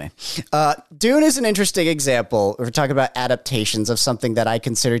 Listen to me. Dune is an interesting example. We're talking about adaptations of something that I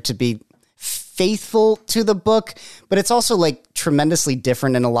consider to be faithful to the book, but it's also like tremendously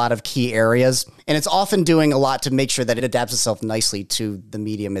different in a lot of key areas. And it's often doing a lot to make sure that it adapts itself nicely to the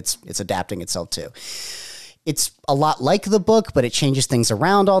medium it's adapting itself to. It's a lot like the book, but it changes things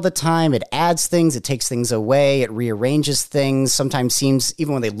around all the time. It adds things, it takes things away, it rearranges things. Sometimes seems,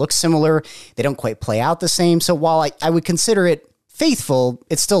 even when they look similar, they don't quite play out the same. So while I would consider it faithful,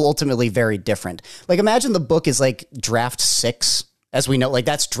 it's still ultimately very different. Like, imagine the book is like draft 6. As we know, like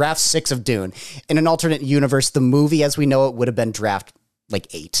that's draft 6 of Dune. In an alternate universe, the movie, as we know it, would have been draft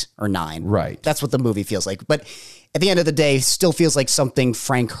like 8 or 9. Right. That's what the movie feels like. But at the end of the day, still feels like something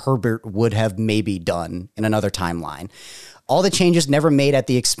Frank Herbert would have maybe done in another timeline. All the changes never made at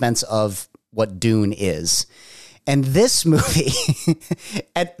the expense of what Dune is. And this movie,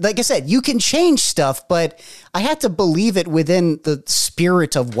 like I said, you can change stuff, but I had to believe it within the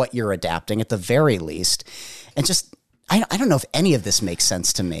spirit of what you're adapting at the very least. And just, I don't know if any of this makes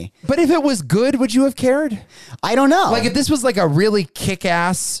sense to me. But if it was good, would you have cared? I don't know. Like if this was like a really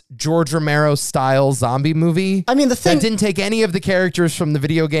kick-ass George Romero style zombie movie. I mean, the thing that didn't take any of the characters from the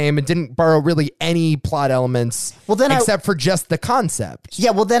video game. It didn't borrow really any plot elements. Well, then except for just the concept.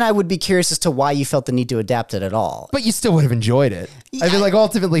 Yeah, well, then I would be curious as to why you felt the need to adapt it at all. But you still would have enjoyed it. I mean, like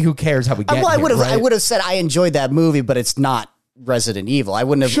ultimately, who cares how we get well, I would have. right? I would have said I enjoyed that movie, but it's not Resident Evil. I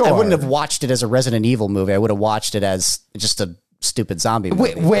wouldn't have. Sure. I wouldn't have watched it as a Resident Evil movie. I would have watched it as just a stupid zombie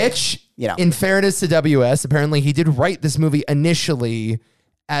movie. Which, you know, in fairness to WS, apparently he did write this movie initially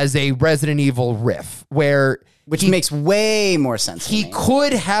as a Resident Evil riff, which makes way more sense. He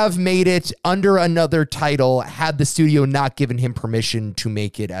could have made it under another title had the studio not given him permission to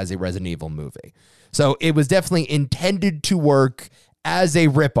make it as a Resident Evil movie. So it was definitely intended to work as a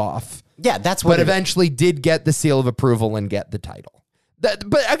ripoff. Yeah, that's what. But eventually did get the seal of approval and get the title. But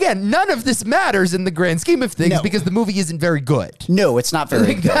again, none of this matters in the grand scheme of things because the movie isn't very good. No, it's not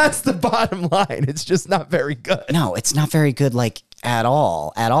very good. That's the bottom line. It's just not very good. No, it's not very good, like, at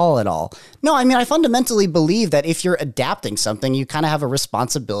all. No, I mean, I fundamentally believe that if you're adapting something, you kind of have a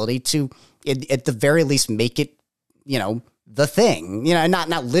responsibility to, at the very least, make it, you know, the thing, you know,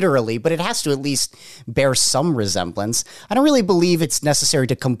 not literally, but it has to at least bear some resemblance. I don't really believe it's necessary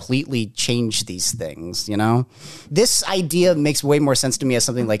to completely change these things, you know? This idea makes way more sense to me as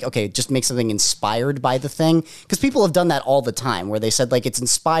something like, okay, just make something inspired by the thing. Because people have done that all the time, where they said, like, it's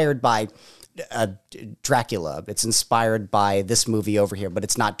inspired by Dracula. It's inspired by this movie over here, but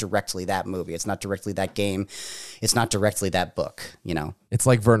it's not directly that movie. It's not directly that game. It's not directly that book, you know? It's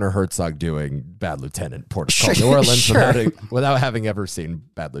like Werner Herzog doing Bad Lieutenant, Port of Call New Orleans, without having ever seen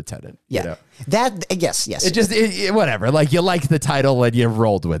Bad Lieutenant. Yeah. You know? Yes. It just, whatever. Like, you liked the title and you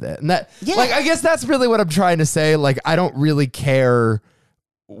rolled with it. And that, like, I guess that's really what I'm trying to say. Like, I don't really care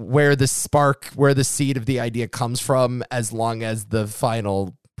where the seed of the idea comes from, as long as the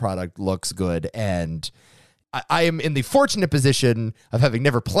final product looks good. And I am in the fortunate position of having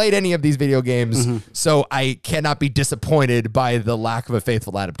never played any of these video games, so I cannot be disappointed by the lack of a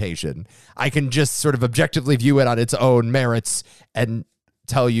faithful adaptation. I can just sort of objectively view it on its own merits and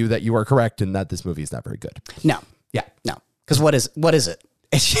tell you that you are correct and that this movie is not very good. No. Yeah. No. Because what is it?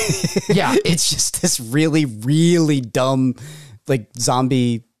 Yeah. It's just this really, really dumb, like,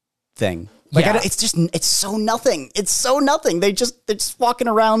 zombie thing. Like, Yeah. it's so nothing. It's so nothing. They're just walking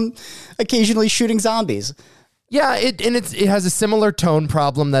around occasionally shooting zombies. Yeah, it has a similar tone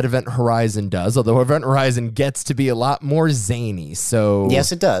problem that Event Horizon does, although Event Horizon gets to be a lot more zany. So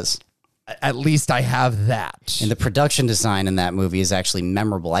Yes, it does. at least I have that. And the production design in that movie is actually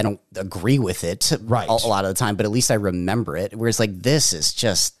memorable. I don't agree with it Right. a lot of the time, but at least I remember it. Whereas, like, this is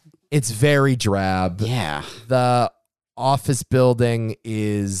just, It's very drab. yeah. The office building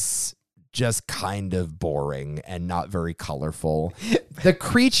is just kind of boring and not very colorful. The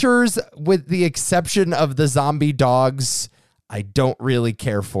creatures, with the exception of the zombie dogs, I don't really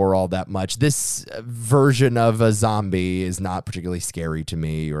care for all that much. This version of a zombie is not particularly scary to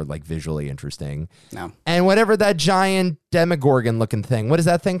me or like visually interesting. No. And whatever that giant Demogorgon looking thing, what is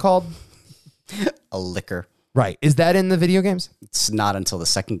that thing called? A liquor. Right. Is that in the video games? It's not until the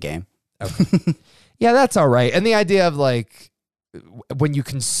second game. Yeah, that's all right. And the idea of like when you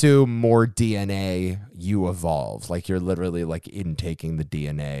consume more DNA, you evolve. Like you're literally like intaking the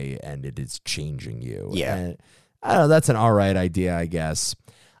DNA and it is changing you. Yeah. And, I don't know. That's an all right idea, I guess.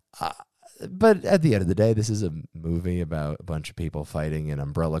 But at the end of the day, this is a movie about a bunch of people fighting an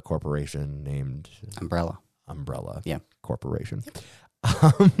umbrella corporation named Umbrella. Yeah. Corporation. Yep.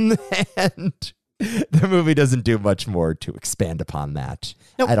 And the movie doesn't do much more to expand upon that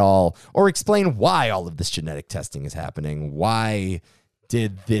Nope. at all, or explain why all of this genetic testing is happening. Why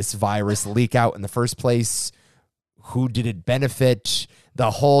did this virus leak out in the first place? Who did it benefit? The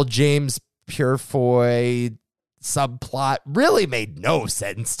whole James Purefoy subplot really made no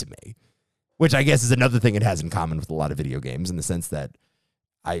sense to me, which I guess is another thing it has in common with a lot of video games in the sense that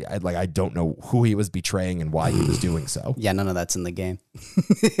I don't know who he was betraying and why he was doing so. Yeah, none of that's in the game.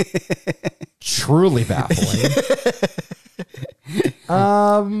 Truly baffling.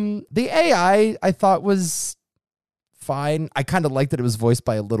 The AI I thought was fine. I kind of liked that it was voiced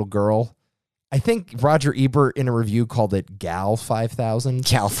by a little girl. I think Roger Ebert in a review called it Gal 5000.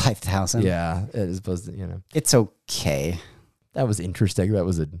 Cal 5000. Yeah, it is supposed to, It's okay. that was interesting. That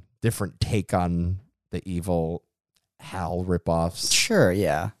was a different take on the evil HAL ripoffs. Sure,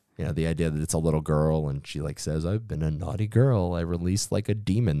 yeah. The idea that it's a little girl and she like says, I've been a naughty girl. I released like a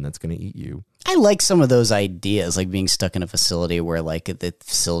demon that's going to eat you. I like some of those ideas, like being stuck in a facility where like the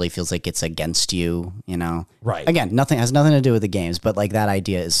facility feels like it's against you, Right. Again, has nothing to do with the games, but like that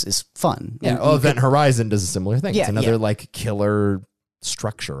idea is fun. Yeah. And Event Horizon does a similar thing. Yeah, It's another yeah. like killer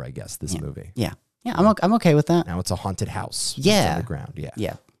structure, I guess, this movie. Yeah. Yeah, I'm okay with that. Now it's a haunted house. Yeah. It's underground. Yeah.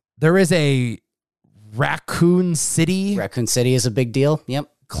 Yeah. There is a Raccoon City Raccoon City is a big deal. Yep.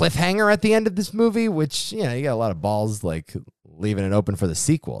 cliffhanger at the end of this movie, which, you got a lot of balls like leaving it open for the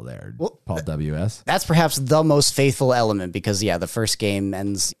sequel there, Paul W.S. That's perhaps the most faithful element because, the first game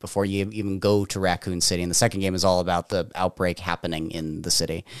ends before you even go to Raccoon City, and the second game is all about the outbreak happening in the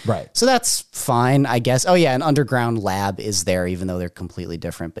city. Right. So that's fine, I guess. Oh, yeah, an underground lab is there, even though they're completely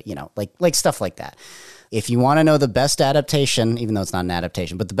different, but, like stuff like that. If you want to know the best adaptation, even though it's not an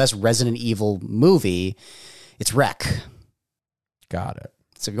adaptation, but the best Resident Evil movie, it's Rec. Got it.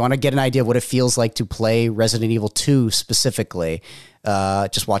 So if you want to get an idea of what it feels like to play Resident Evil 2 specifically,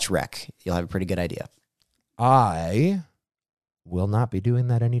 just watch Rec. You'll have a pretty good idea. I will not be doing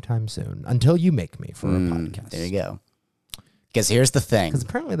that anytime soon until you make me for a podcast. There you go. Because here's the thing. Because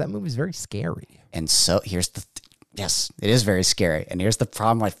apparently that movie's very scary. And so here's yes, it is very scary. And here's the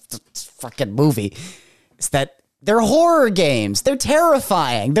problem with this fucking movie is that they're horror games. They're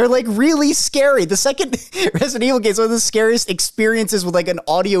terrifying. They're like really scary. The second Resident Evil game is one of the scariest experiences with like an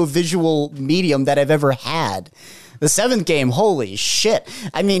audio visual medium that I've ever had. The seventh game, holy shit.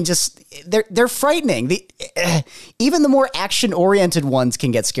 I mean, just they're frightening. Even the more action-oriented ones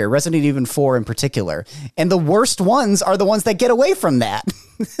can get scary. Resident Evil 4 in particular. And the worst ones are the ones that get away from that.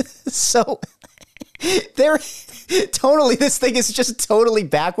 So they're totally, this thing is just totally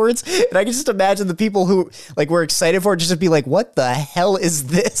backwards. And I can just imagine the people who like were excited for it just to be like, what the hell is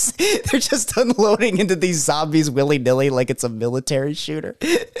this? They're just unloading into these zombies willy-nilly like it's a military shooter.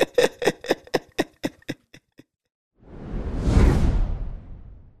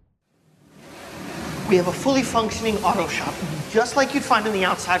 We have a fully functioning auto shop, just like you'd find in the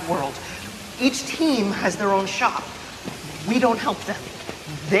outside world. Each team has their own shop. We don't help them.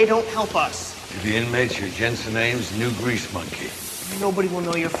 They don't help us. To the inmates, you're Jensen Ames' new grease monkey. Nobody will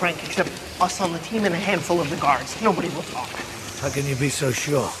know you're Frank except us on the team and a handful of the guards. Nobody will talk. How can you be so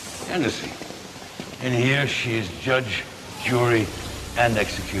sure? Hennessy. In here, she is judge, jury, and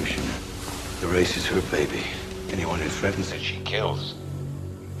executioner. The race is her baby. Anyone who threatens it, she kills.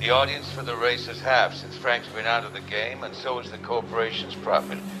 The audience for the race is half since Frank's been out of the game, and so is the corporation's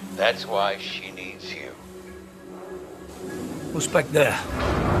profit. That's why she needs you. Who's back there?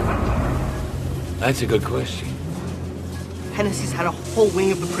 That's a good question. Hennessy's had a whole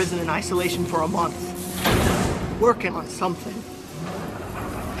wing of the prison in isolation for a month. Working on something.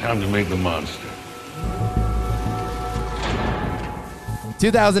 Time to make the monster.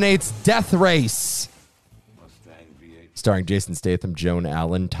 2008's Death Race. Starring Jason Statham, Joan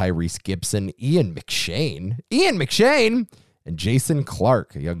Allen, Tyrese Gibson, Ian McShane, and Jason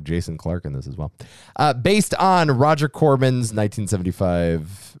Clarke, a young Jason Clarke in this as well. Based on Roger Corman's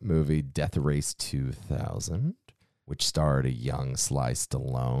 1975 movie Death Race 2000, which starred a young Sly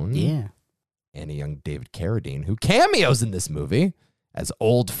Stallone. And a young David Carradine, who cameos in this movie as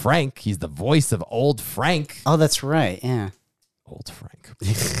Old Frank. He's the voice of Old Frank. Oh, that's right. Yeah. Old Frank.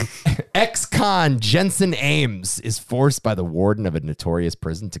 Ex-con Jensen Ames is forced by the warden of a notorious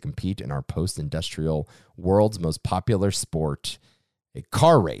prison to compete in our post-industrial world's most popular sport, a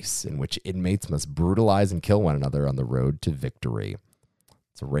car race in which inmates must brutalize and kill one another on the road to victory.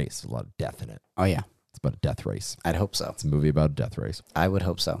 It's a race with a lot of death in it. Oh, yeah. It's about a death race. I'd hope so. It's a movie about a death race. I would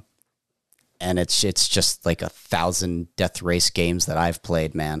hope so. And it's just like 1,000 death race games that I've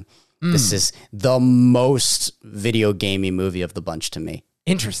played, man. This is the most video gamey movie of the bunch to me.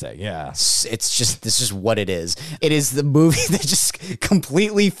 Interesting, yeah. It's just, this is what it is. It is the movie that just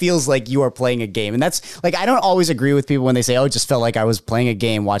completely feels like you are playing a game. And that's, like, I don't always agree with people when they say, oh, it just felt like I was playing a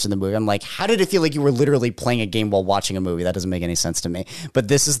game watching the movie. I'm like, how did it feel like you were literally playing a game while watching a movie? That doesn't make any sense to me. But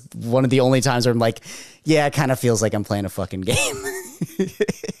this is one of the only times where I'm like, yeah, it kind of feels like I'm playing a fucking game.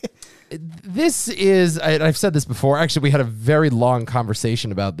 This is, I've said this before. Actually, we had a very long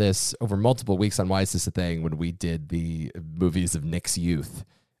conversation about this over multiple weeks on Why Is This a Thing when we did the movies of Nick's youth.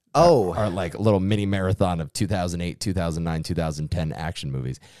 Oh. Our like little mini marathon of 2008, 2009, 2010 action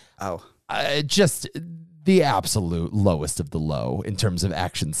movies. Oh. Just the absolute lowest of the low in terms of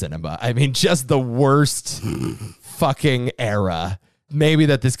action cinema. I mean, just the worst fucking era maybe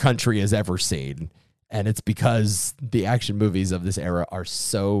that this country has ever seen. And it's because the action movies of this era are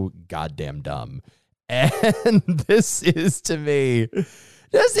so goddamn dumb. And this is, to me,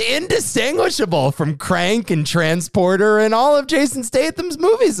 just indistinguishable from Crank and Transporter and all of Jason Statham's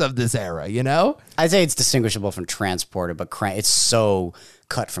movies of this era, you know? I'd say it's distinguishable from Transporter, but Crank, it's so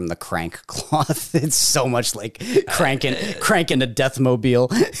cut from the Crank cloth. It's so much like Crank and a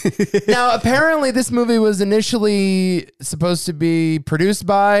Deathmobile. Now, apparently this movie was initially supposed to be produced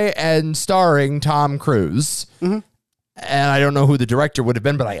by and starring Tom Cruise. Mm-hmm. And I don't know who the director would have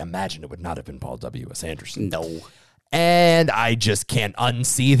been, but I imagine it would not have been Paul W.S. Anderson. No. And I just can't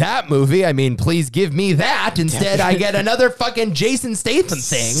unsee that movie. I mean, please give me that. Instead, I get another fucking Jason Statham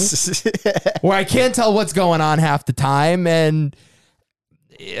thing where I can't tell what's going on half the time. And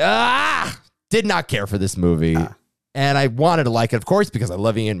did not care for this movie. And I wanted to like it, of course, because I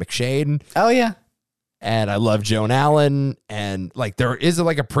love Ian McShane. Oh, yeah. And I love Joan Allen. And like there is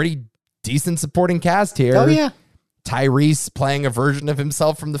like a pretty decent supporting cast here. Oh, yeah. Tyrese playing a version of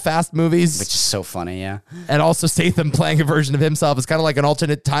himself from the Fast movies. Which is so funny, yeah. And also Statham playing a version of himself. It's kind of like an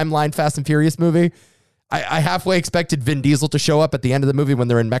alternate timeline Fast and Furious movie. I halfway expected Vin Diesel to show up at the end of the movie when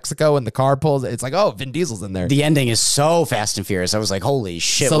they're in Mexico and the car pulls. It's like, oh, Vin Diesel's in there. The ending is so Fast and Furious. I was like, holy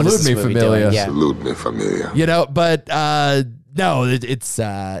shit. Salute what is this me, movie familia. doing? Yeah. Salute me, familia. You know, but no, it's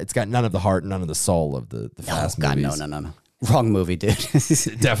got none of the heart, none of the soul of the Fast movies. No. Wrong movie, dude.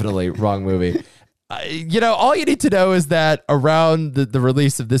 Definitely wrong movie. You know, all you need to know is that around the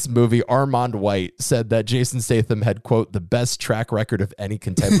release of this movie, Armand White said that Jason Statham had, quote, the best track record of any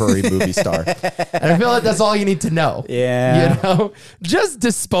contemporary movie star. And I feel like that's all you need to know. Yeah. You know, just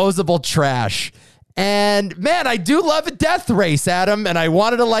disposable trash. And man, I do love a death race, Adam. And I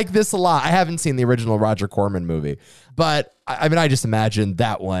wanted to like this a lot. I haven't seen the original Roger Corman movie, but I mean, I just imagine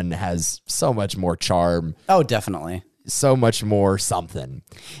that one has so much more charm. Oh, definitely. So much more something.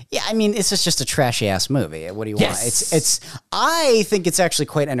 Yeah, I mean, it's just a trashy ass movie. What do you Yes. want? I think it's actually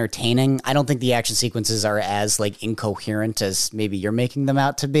quite entertaining. I don't think the action sequences are as like incoherent as maybe you're making them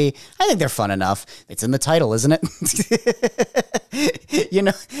out to be. I think they're fun enough. It's in the title, isn't it? You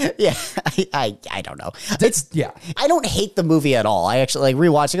know? Yeah. I don't know. I don't hate the movie at all. I actually like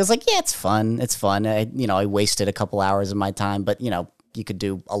rewatching. I was like, yeah, it's fun. It's fun. I wasted a couple hours of my time, but you could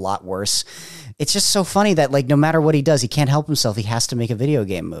do a lot worse. It's just so funny that like no matter what he does, he can't help himself. He has to make a video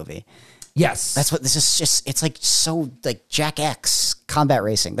game movie. Yes. That's what this is. Just it's like so like Jack X combat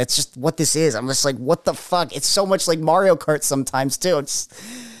racing. That's just what this is. I'm just like, what the fuck? It's so much like Mario Kart sometimes too.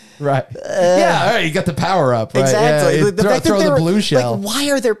 Right. Yeah, all right, you got the power up, right? Exactly. Yeah, throw the blue shell. Like, why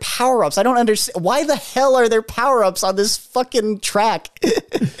are there power-ups? I don't understand. Why the hell are there power-ups on this fucking track?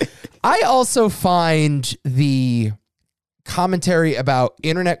 I also find the commentary about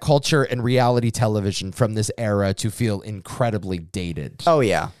internet culture and reality television from this era to feel incredibly dated. Oh,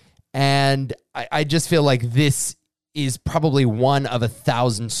 yeah. And I just feel like this is probably one of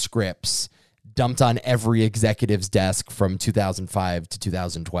 1,000 scripts dumped on every executive's desk from 2005 to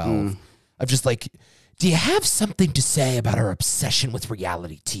 2012 of just like, do you have something to say about our obsession with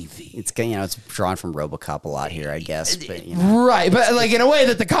reality TV? It's, you know, it's drawn from RoboCop a lot here, I guess. But, you know. Right, but like in a way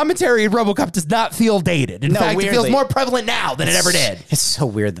that the commentary in RoboCop does not feel dated. In fact, it feels more prevalent now than it ever did. It's so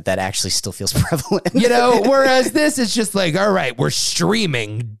weird that actually still feels prevalent. You know, whereas this is just like, all right, we're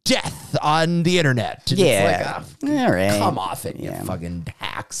streaming death on the internet. And yeah. It's like, all right. Come off it, you fucking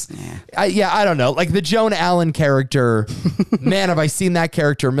hacks. Yeah. I don't know. Like the Joan Allen character, man, have I seen that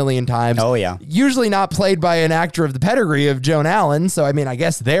character a million times. Oh, yeah. Usually not played by an actor of the pedigree of Joan Allen. So, I mean, I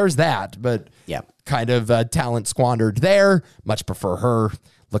guess there's that, but kind of talent squandered there. Much prefer her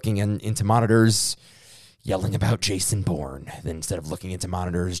looking into monitors, yelling about Jason Bourne, than instead of looking into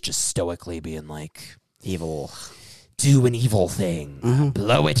monitors, just stoically being like, evil. Do an evil thing.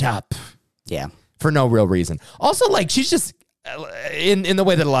 Blow it up. Yeah. For no real reason. Also, like, she's just, in the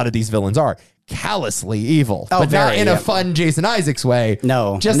way that a lot of these villains are, callously evil, but not in a fun Jason Isaacs way.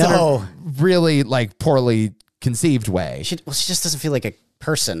 No, just in a really like poorly conceived way. She just doesn't feel like a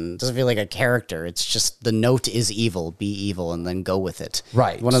person. Doesn't feel like a character. It's just the note is evil. Be evil, and then go with it.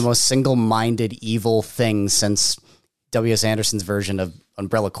 Right. One of the most single-minded evil things since W.S. Anderson's version of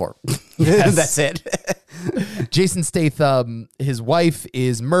Umbrella Corp. Yes. That's it. Jason Statham, his wife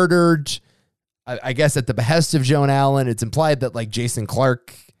is murdered. I guess at the behest of Joan Allen. It's implied that like Jason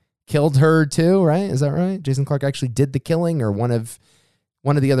Clarke killed her too, right? Is that right? Jason Clarke actually did the killing, or one of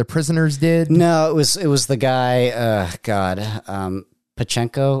the other prisoners did? No, it was the guy,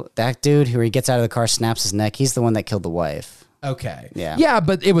 Pachenko, that dude who he gets out of the car, snaps his neck. He's the one that killed the wife. Okay. Yeah. Yeah,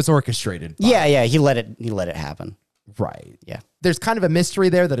 but it was orchestrated. Yeah, he let it happen. Right. Yeah. There's kind of a mystery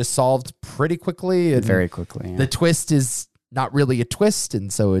there that is solved pretty quickly. And very quickly. Yeah. The twist is not really a twist,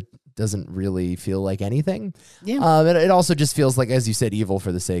 and so it doesn't really feel like anything. Yeah. It also just feels like, as you said, evil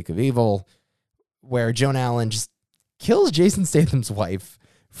for the sake of evil, where Joan Allen just kills Jason Statham's wife,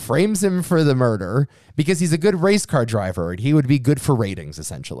 frames him for the murder because he's a good race car driver and he would be good for ratings,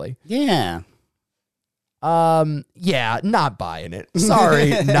 essentially. Yeah. Yeah, not buying it.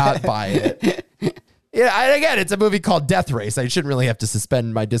 Sorry, not buying it. Yeah, and again, it's a movie called Death Race. I shouldn't really have to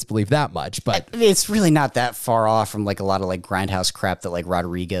suspend my disbelief that much, but I mean, it's really not that far off from like a lot of like grindhouse crap that like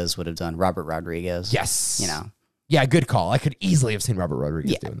Rodriguez would have done. Robert Rodriguez. Yes. You know. Yeah, good call. I could easily have seen Robert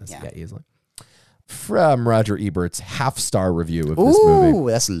Rodriguez doing this. Yeah, easily. From Roger Ebert's half-star review of this movie. Ooh,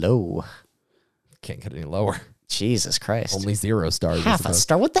 that's low. Can't get any lower. Jesus Christ. Only 0 stars. Half a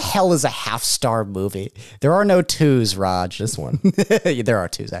star. What the hell is a half-star movie? There are no 2s, Raj. This one. There are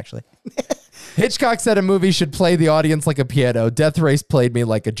 2s, actually. Hitchcock said a movie should play the audience like a piano. Death Race played me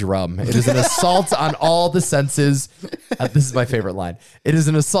like a drum. It is an assault on all the senses. This is my favorite line. It is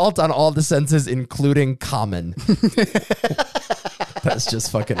an assault on all the senses, including common. That's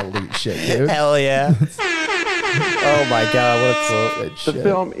just fucking elite shit, dude. Hell yeah. Oh my God, what a quote. The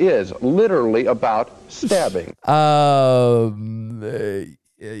film is literally about stabbing. Walking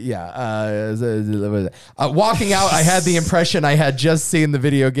out, I had the impression I had just seen the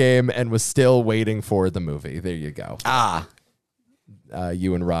video game and was still waiting for the movie. There you go.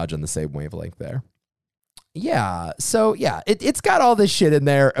 You and Raj on the same wavelength there. Yeah. So yeah, it's got all this shit in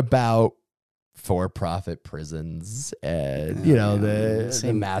there about for-profit prisons and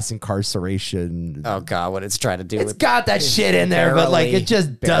the mass incarceration. Oh God, what it's trying to do. It's got that shit in there, but like it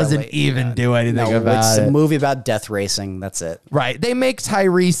just doesn't even do anything about it. It's a movie about death racing. That's it. Right. They make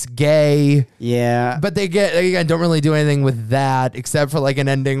Tyrese gay. Yeah. But they don't really do anything with that except for like an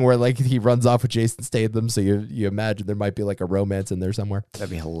ending where like he runs off with Jason Statham. So you imagine there might be like a romance in there somewhere.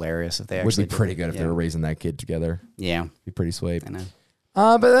 That'd be hilarious if they would actually be pretty good if they were raising that kid together. Yeah. Be pretty sweet. I know.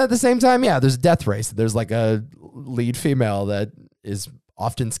 But at the same time, yeah, there's a death race. There's like a lead female that is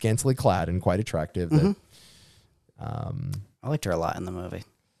often scantily clad and quite attractive. Mm-hmm. That, I liked her a lot in the movie.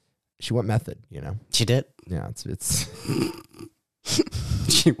 She went method, She did? Yeah, it's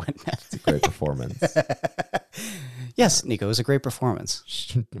She went method. It's a great performance. Yes, Nico, it was a great performance.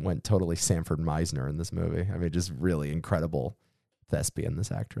 She went totally Sanford Meisner in this movie. I mean, just really incredible thespian,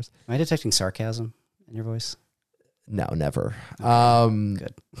 this actress. Am I detecting sarcasm in your voice? No, never.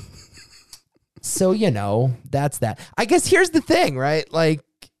 Good. So, that's that. I guess here's the thing, right? Like,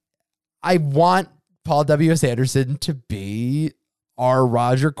 I want Paul W.S. Anderson to be are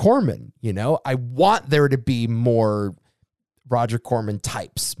Roger Corman. You know, I want there to be more Roger Corman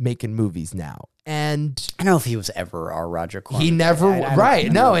types making movies now. And I don't know if he was ever our Roger Corman. he never, I right.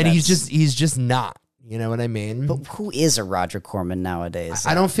 don't No. know And if he's just not, you know what I mean? But who is a Roger Corman nowadays?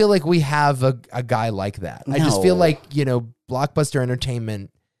 I don't feel like we have a guy like that. I just feel No. like, you know, blockbuster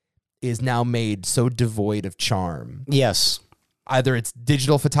entertainment is now made so devoid of charm. Yes. Either it's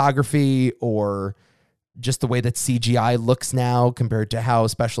digital photography or just the way that CGI looks now compared to how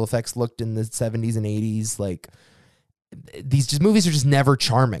special effects looked in the 70s and 80s. Like, these just movies are just never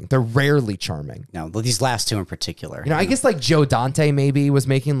charming. They're rarely charming. No, these last two in particular. You know, I guess like Joe Dante maybe was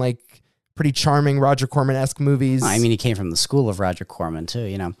making like pretty charming Roger Corman-esque movies. I mean, he came from the school of Roger Corman too,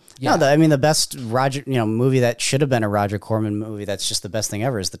 you know. Yeah. No, the best Roger, movie that should have been a Roger Corman movie that's just the best thing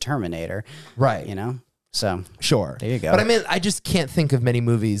ever is The Terminator. Right. You know? So, sure. There you go. But I mean, I just can't think of many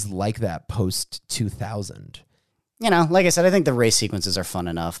movies like that post 2000. You know, like I said, I think the race sequences are fun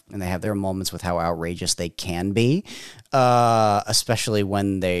enough, and they have their moments with how outrageous they can be, especially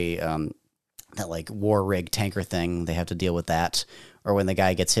when they that like war rig tanker thing, they have to deal with that, or when the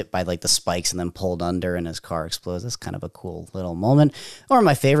guy gets hit by like the spikes and then pulled under and his car explodes. That's kind of a cool little moment. Or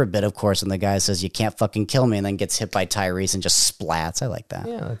my favorite bit, of course, when the guy says, "You can't fucking kill me," and then gets hit by Tyrese and just splats. I like that.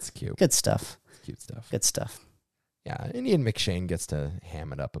 Yeah, that's cute. Good stuff. Cute stuff. Good stuff. Yeah, and Ian McShane gets to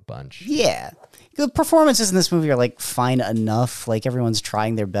ham it up a bunch. Yeah. The performances in this movie are like fine enough. Like everyone's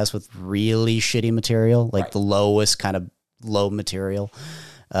trying their best with really shitty material, like the lowest kind of low material.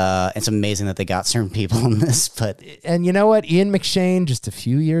 It's amazing that they got certain people in this, but And you know what? Ian McShane, just a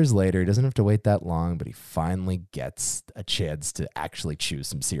few years later, he doesn't have to wait that long, but he finally gets a chance to actually choose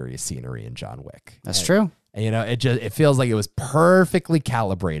some serious scenery in John Wick. That's true. And, you know, it feels like it was perfectly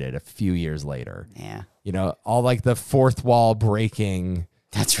calibrated a few years later. Yeah. You know, all like the fourth wall breaking.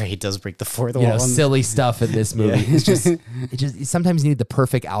 That's right. He does break the fourth You wall. know, silly stuff in this movie. Yeah. It's just sometimes you need the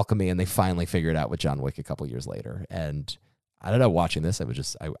perfect alchemy, and they finally figured it out with John Wick a couple years later. And I don't know, watching this,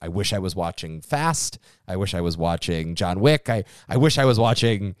 I wish I was watching Fast. I wish I was watching John Wick. I wish I was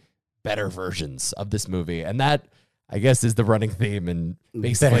watching better versions of this movie. And that, I guess, is the running theme in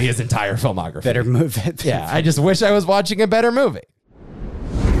basically his entire filmography. Better movie. Yeah, I just wish I was watching a better movie.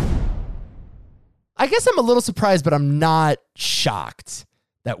 I guess I'm a little surprised, but I'm not shocked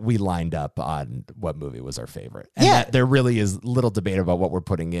that we lined up on what movie was our favorite. And that there really is little debate about what we're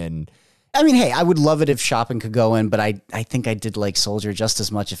putting in. I mean, hey, I would love it if Shopping could go in, but I think I did like Soldier just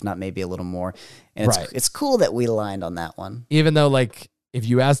as much, if not maybe a little more. And it's cool that we aligned on that one. Even though, like, if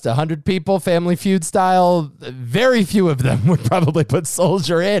you asked 100 people, Family Feud style, very few of them would probably put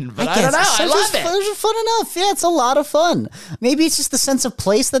Soldier in. But I don't know. I love it. Soldier's fun enough. Yeah, it's a lot of fun. Maybe it's just the sense of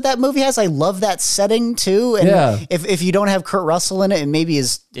place that movie has. I love that setting too. And if you don't have Kurt Russell in it,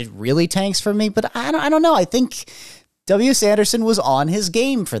 it really tanks for me. But I don't know. I think W.S. Anderson was on his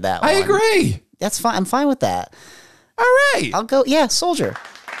game for that one. I agree. That's fine. I'm fine with that. All right. I'll go. Yeah, Soldier.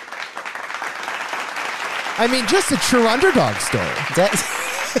 I mean, just a true underdog story.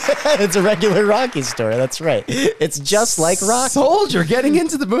 It's a regular Rocky story. That's right. It's just like Rocky. Soldier getting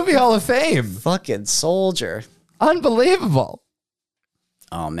into the Movie Hall of Fame. Fucking Soldier. Unbelievable.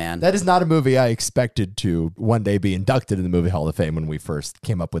 Oh, man. That is not a movie I expected to one day be inducted in the Movie Hall of Fame when we first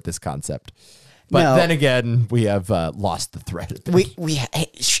came up with this concept. But then again, we have lost the thread.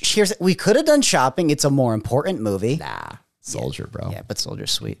 We could have done Shopping. It's a more important movie. Nah, Soldier, bro. Yeah, but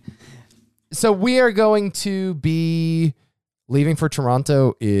Soldier's sweet. So we are going to be leaving for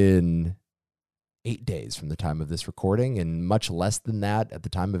Toronto in 8 days from the time of this recording, and much less than that at the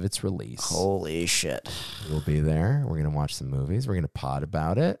time of its release. Holy shit. We'll be there. We're going to watch some movies. We're going to pod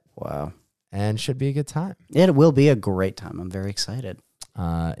about it. Wow. And should be a good time. It will be a great time. I'm very excited.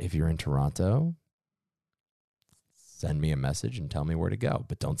 If you're in Toronto, send me a message and tell me where to go.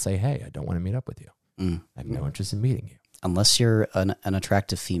 But don't say, hey, I don't want to meet up with you. I have no interest in meeting you. Unless you're an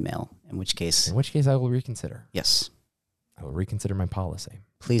attractive female, in which case I will reconsider. Yes. I will reconsider my policy.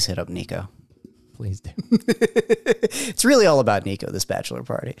 Please hit up Nico. Please do. It's really all about Nico, this bachelor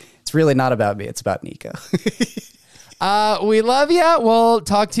party. It's really not about me. It's about Nico. We love you. We'll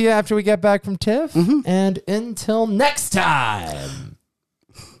talk to you after we get back from TIFF. And until next time.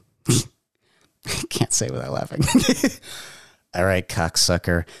 Can't say without laughing. All right,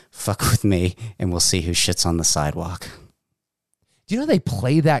 cocksucker, fuck with me, and we'll see who shits on the sidewalk. Do you know they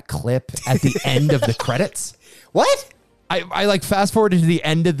play that clip at the end of the credits? What? I like fast forwarded to the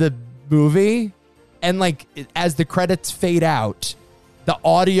end of the movie, and like as the credits fade out, the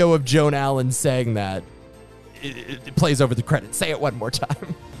audio of Joan Allen saying that it plays over the credits. Say it one more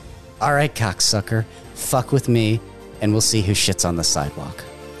time. All right, cocksucker, fuck with me, and we'll see who shits on the sidewalk.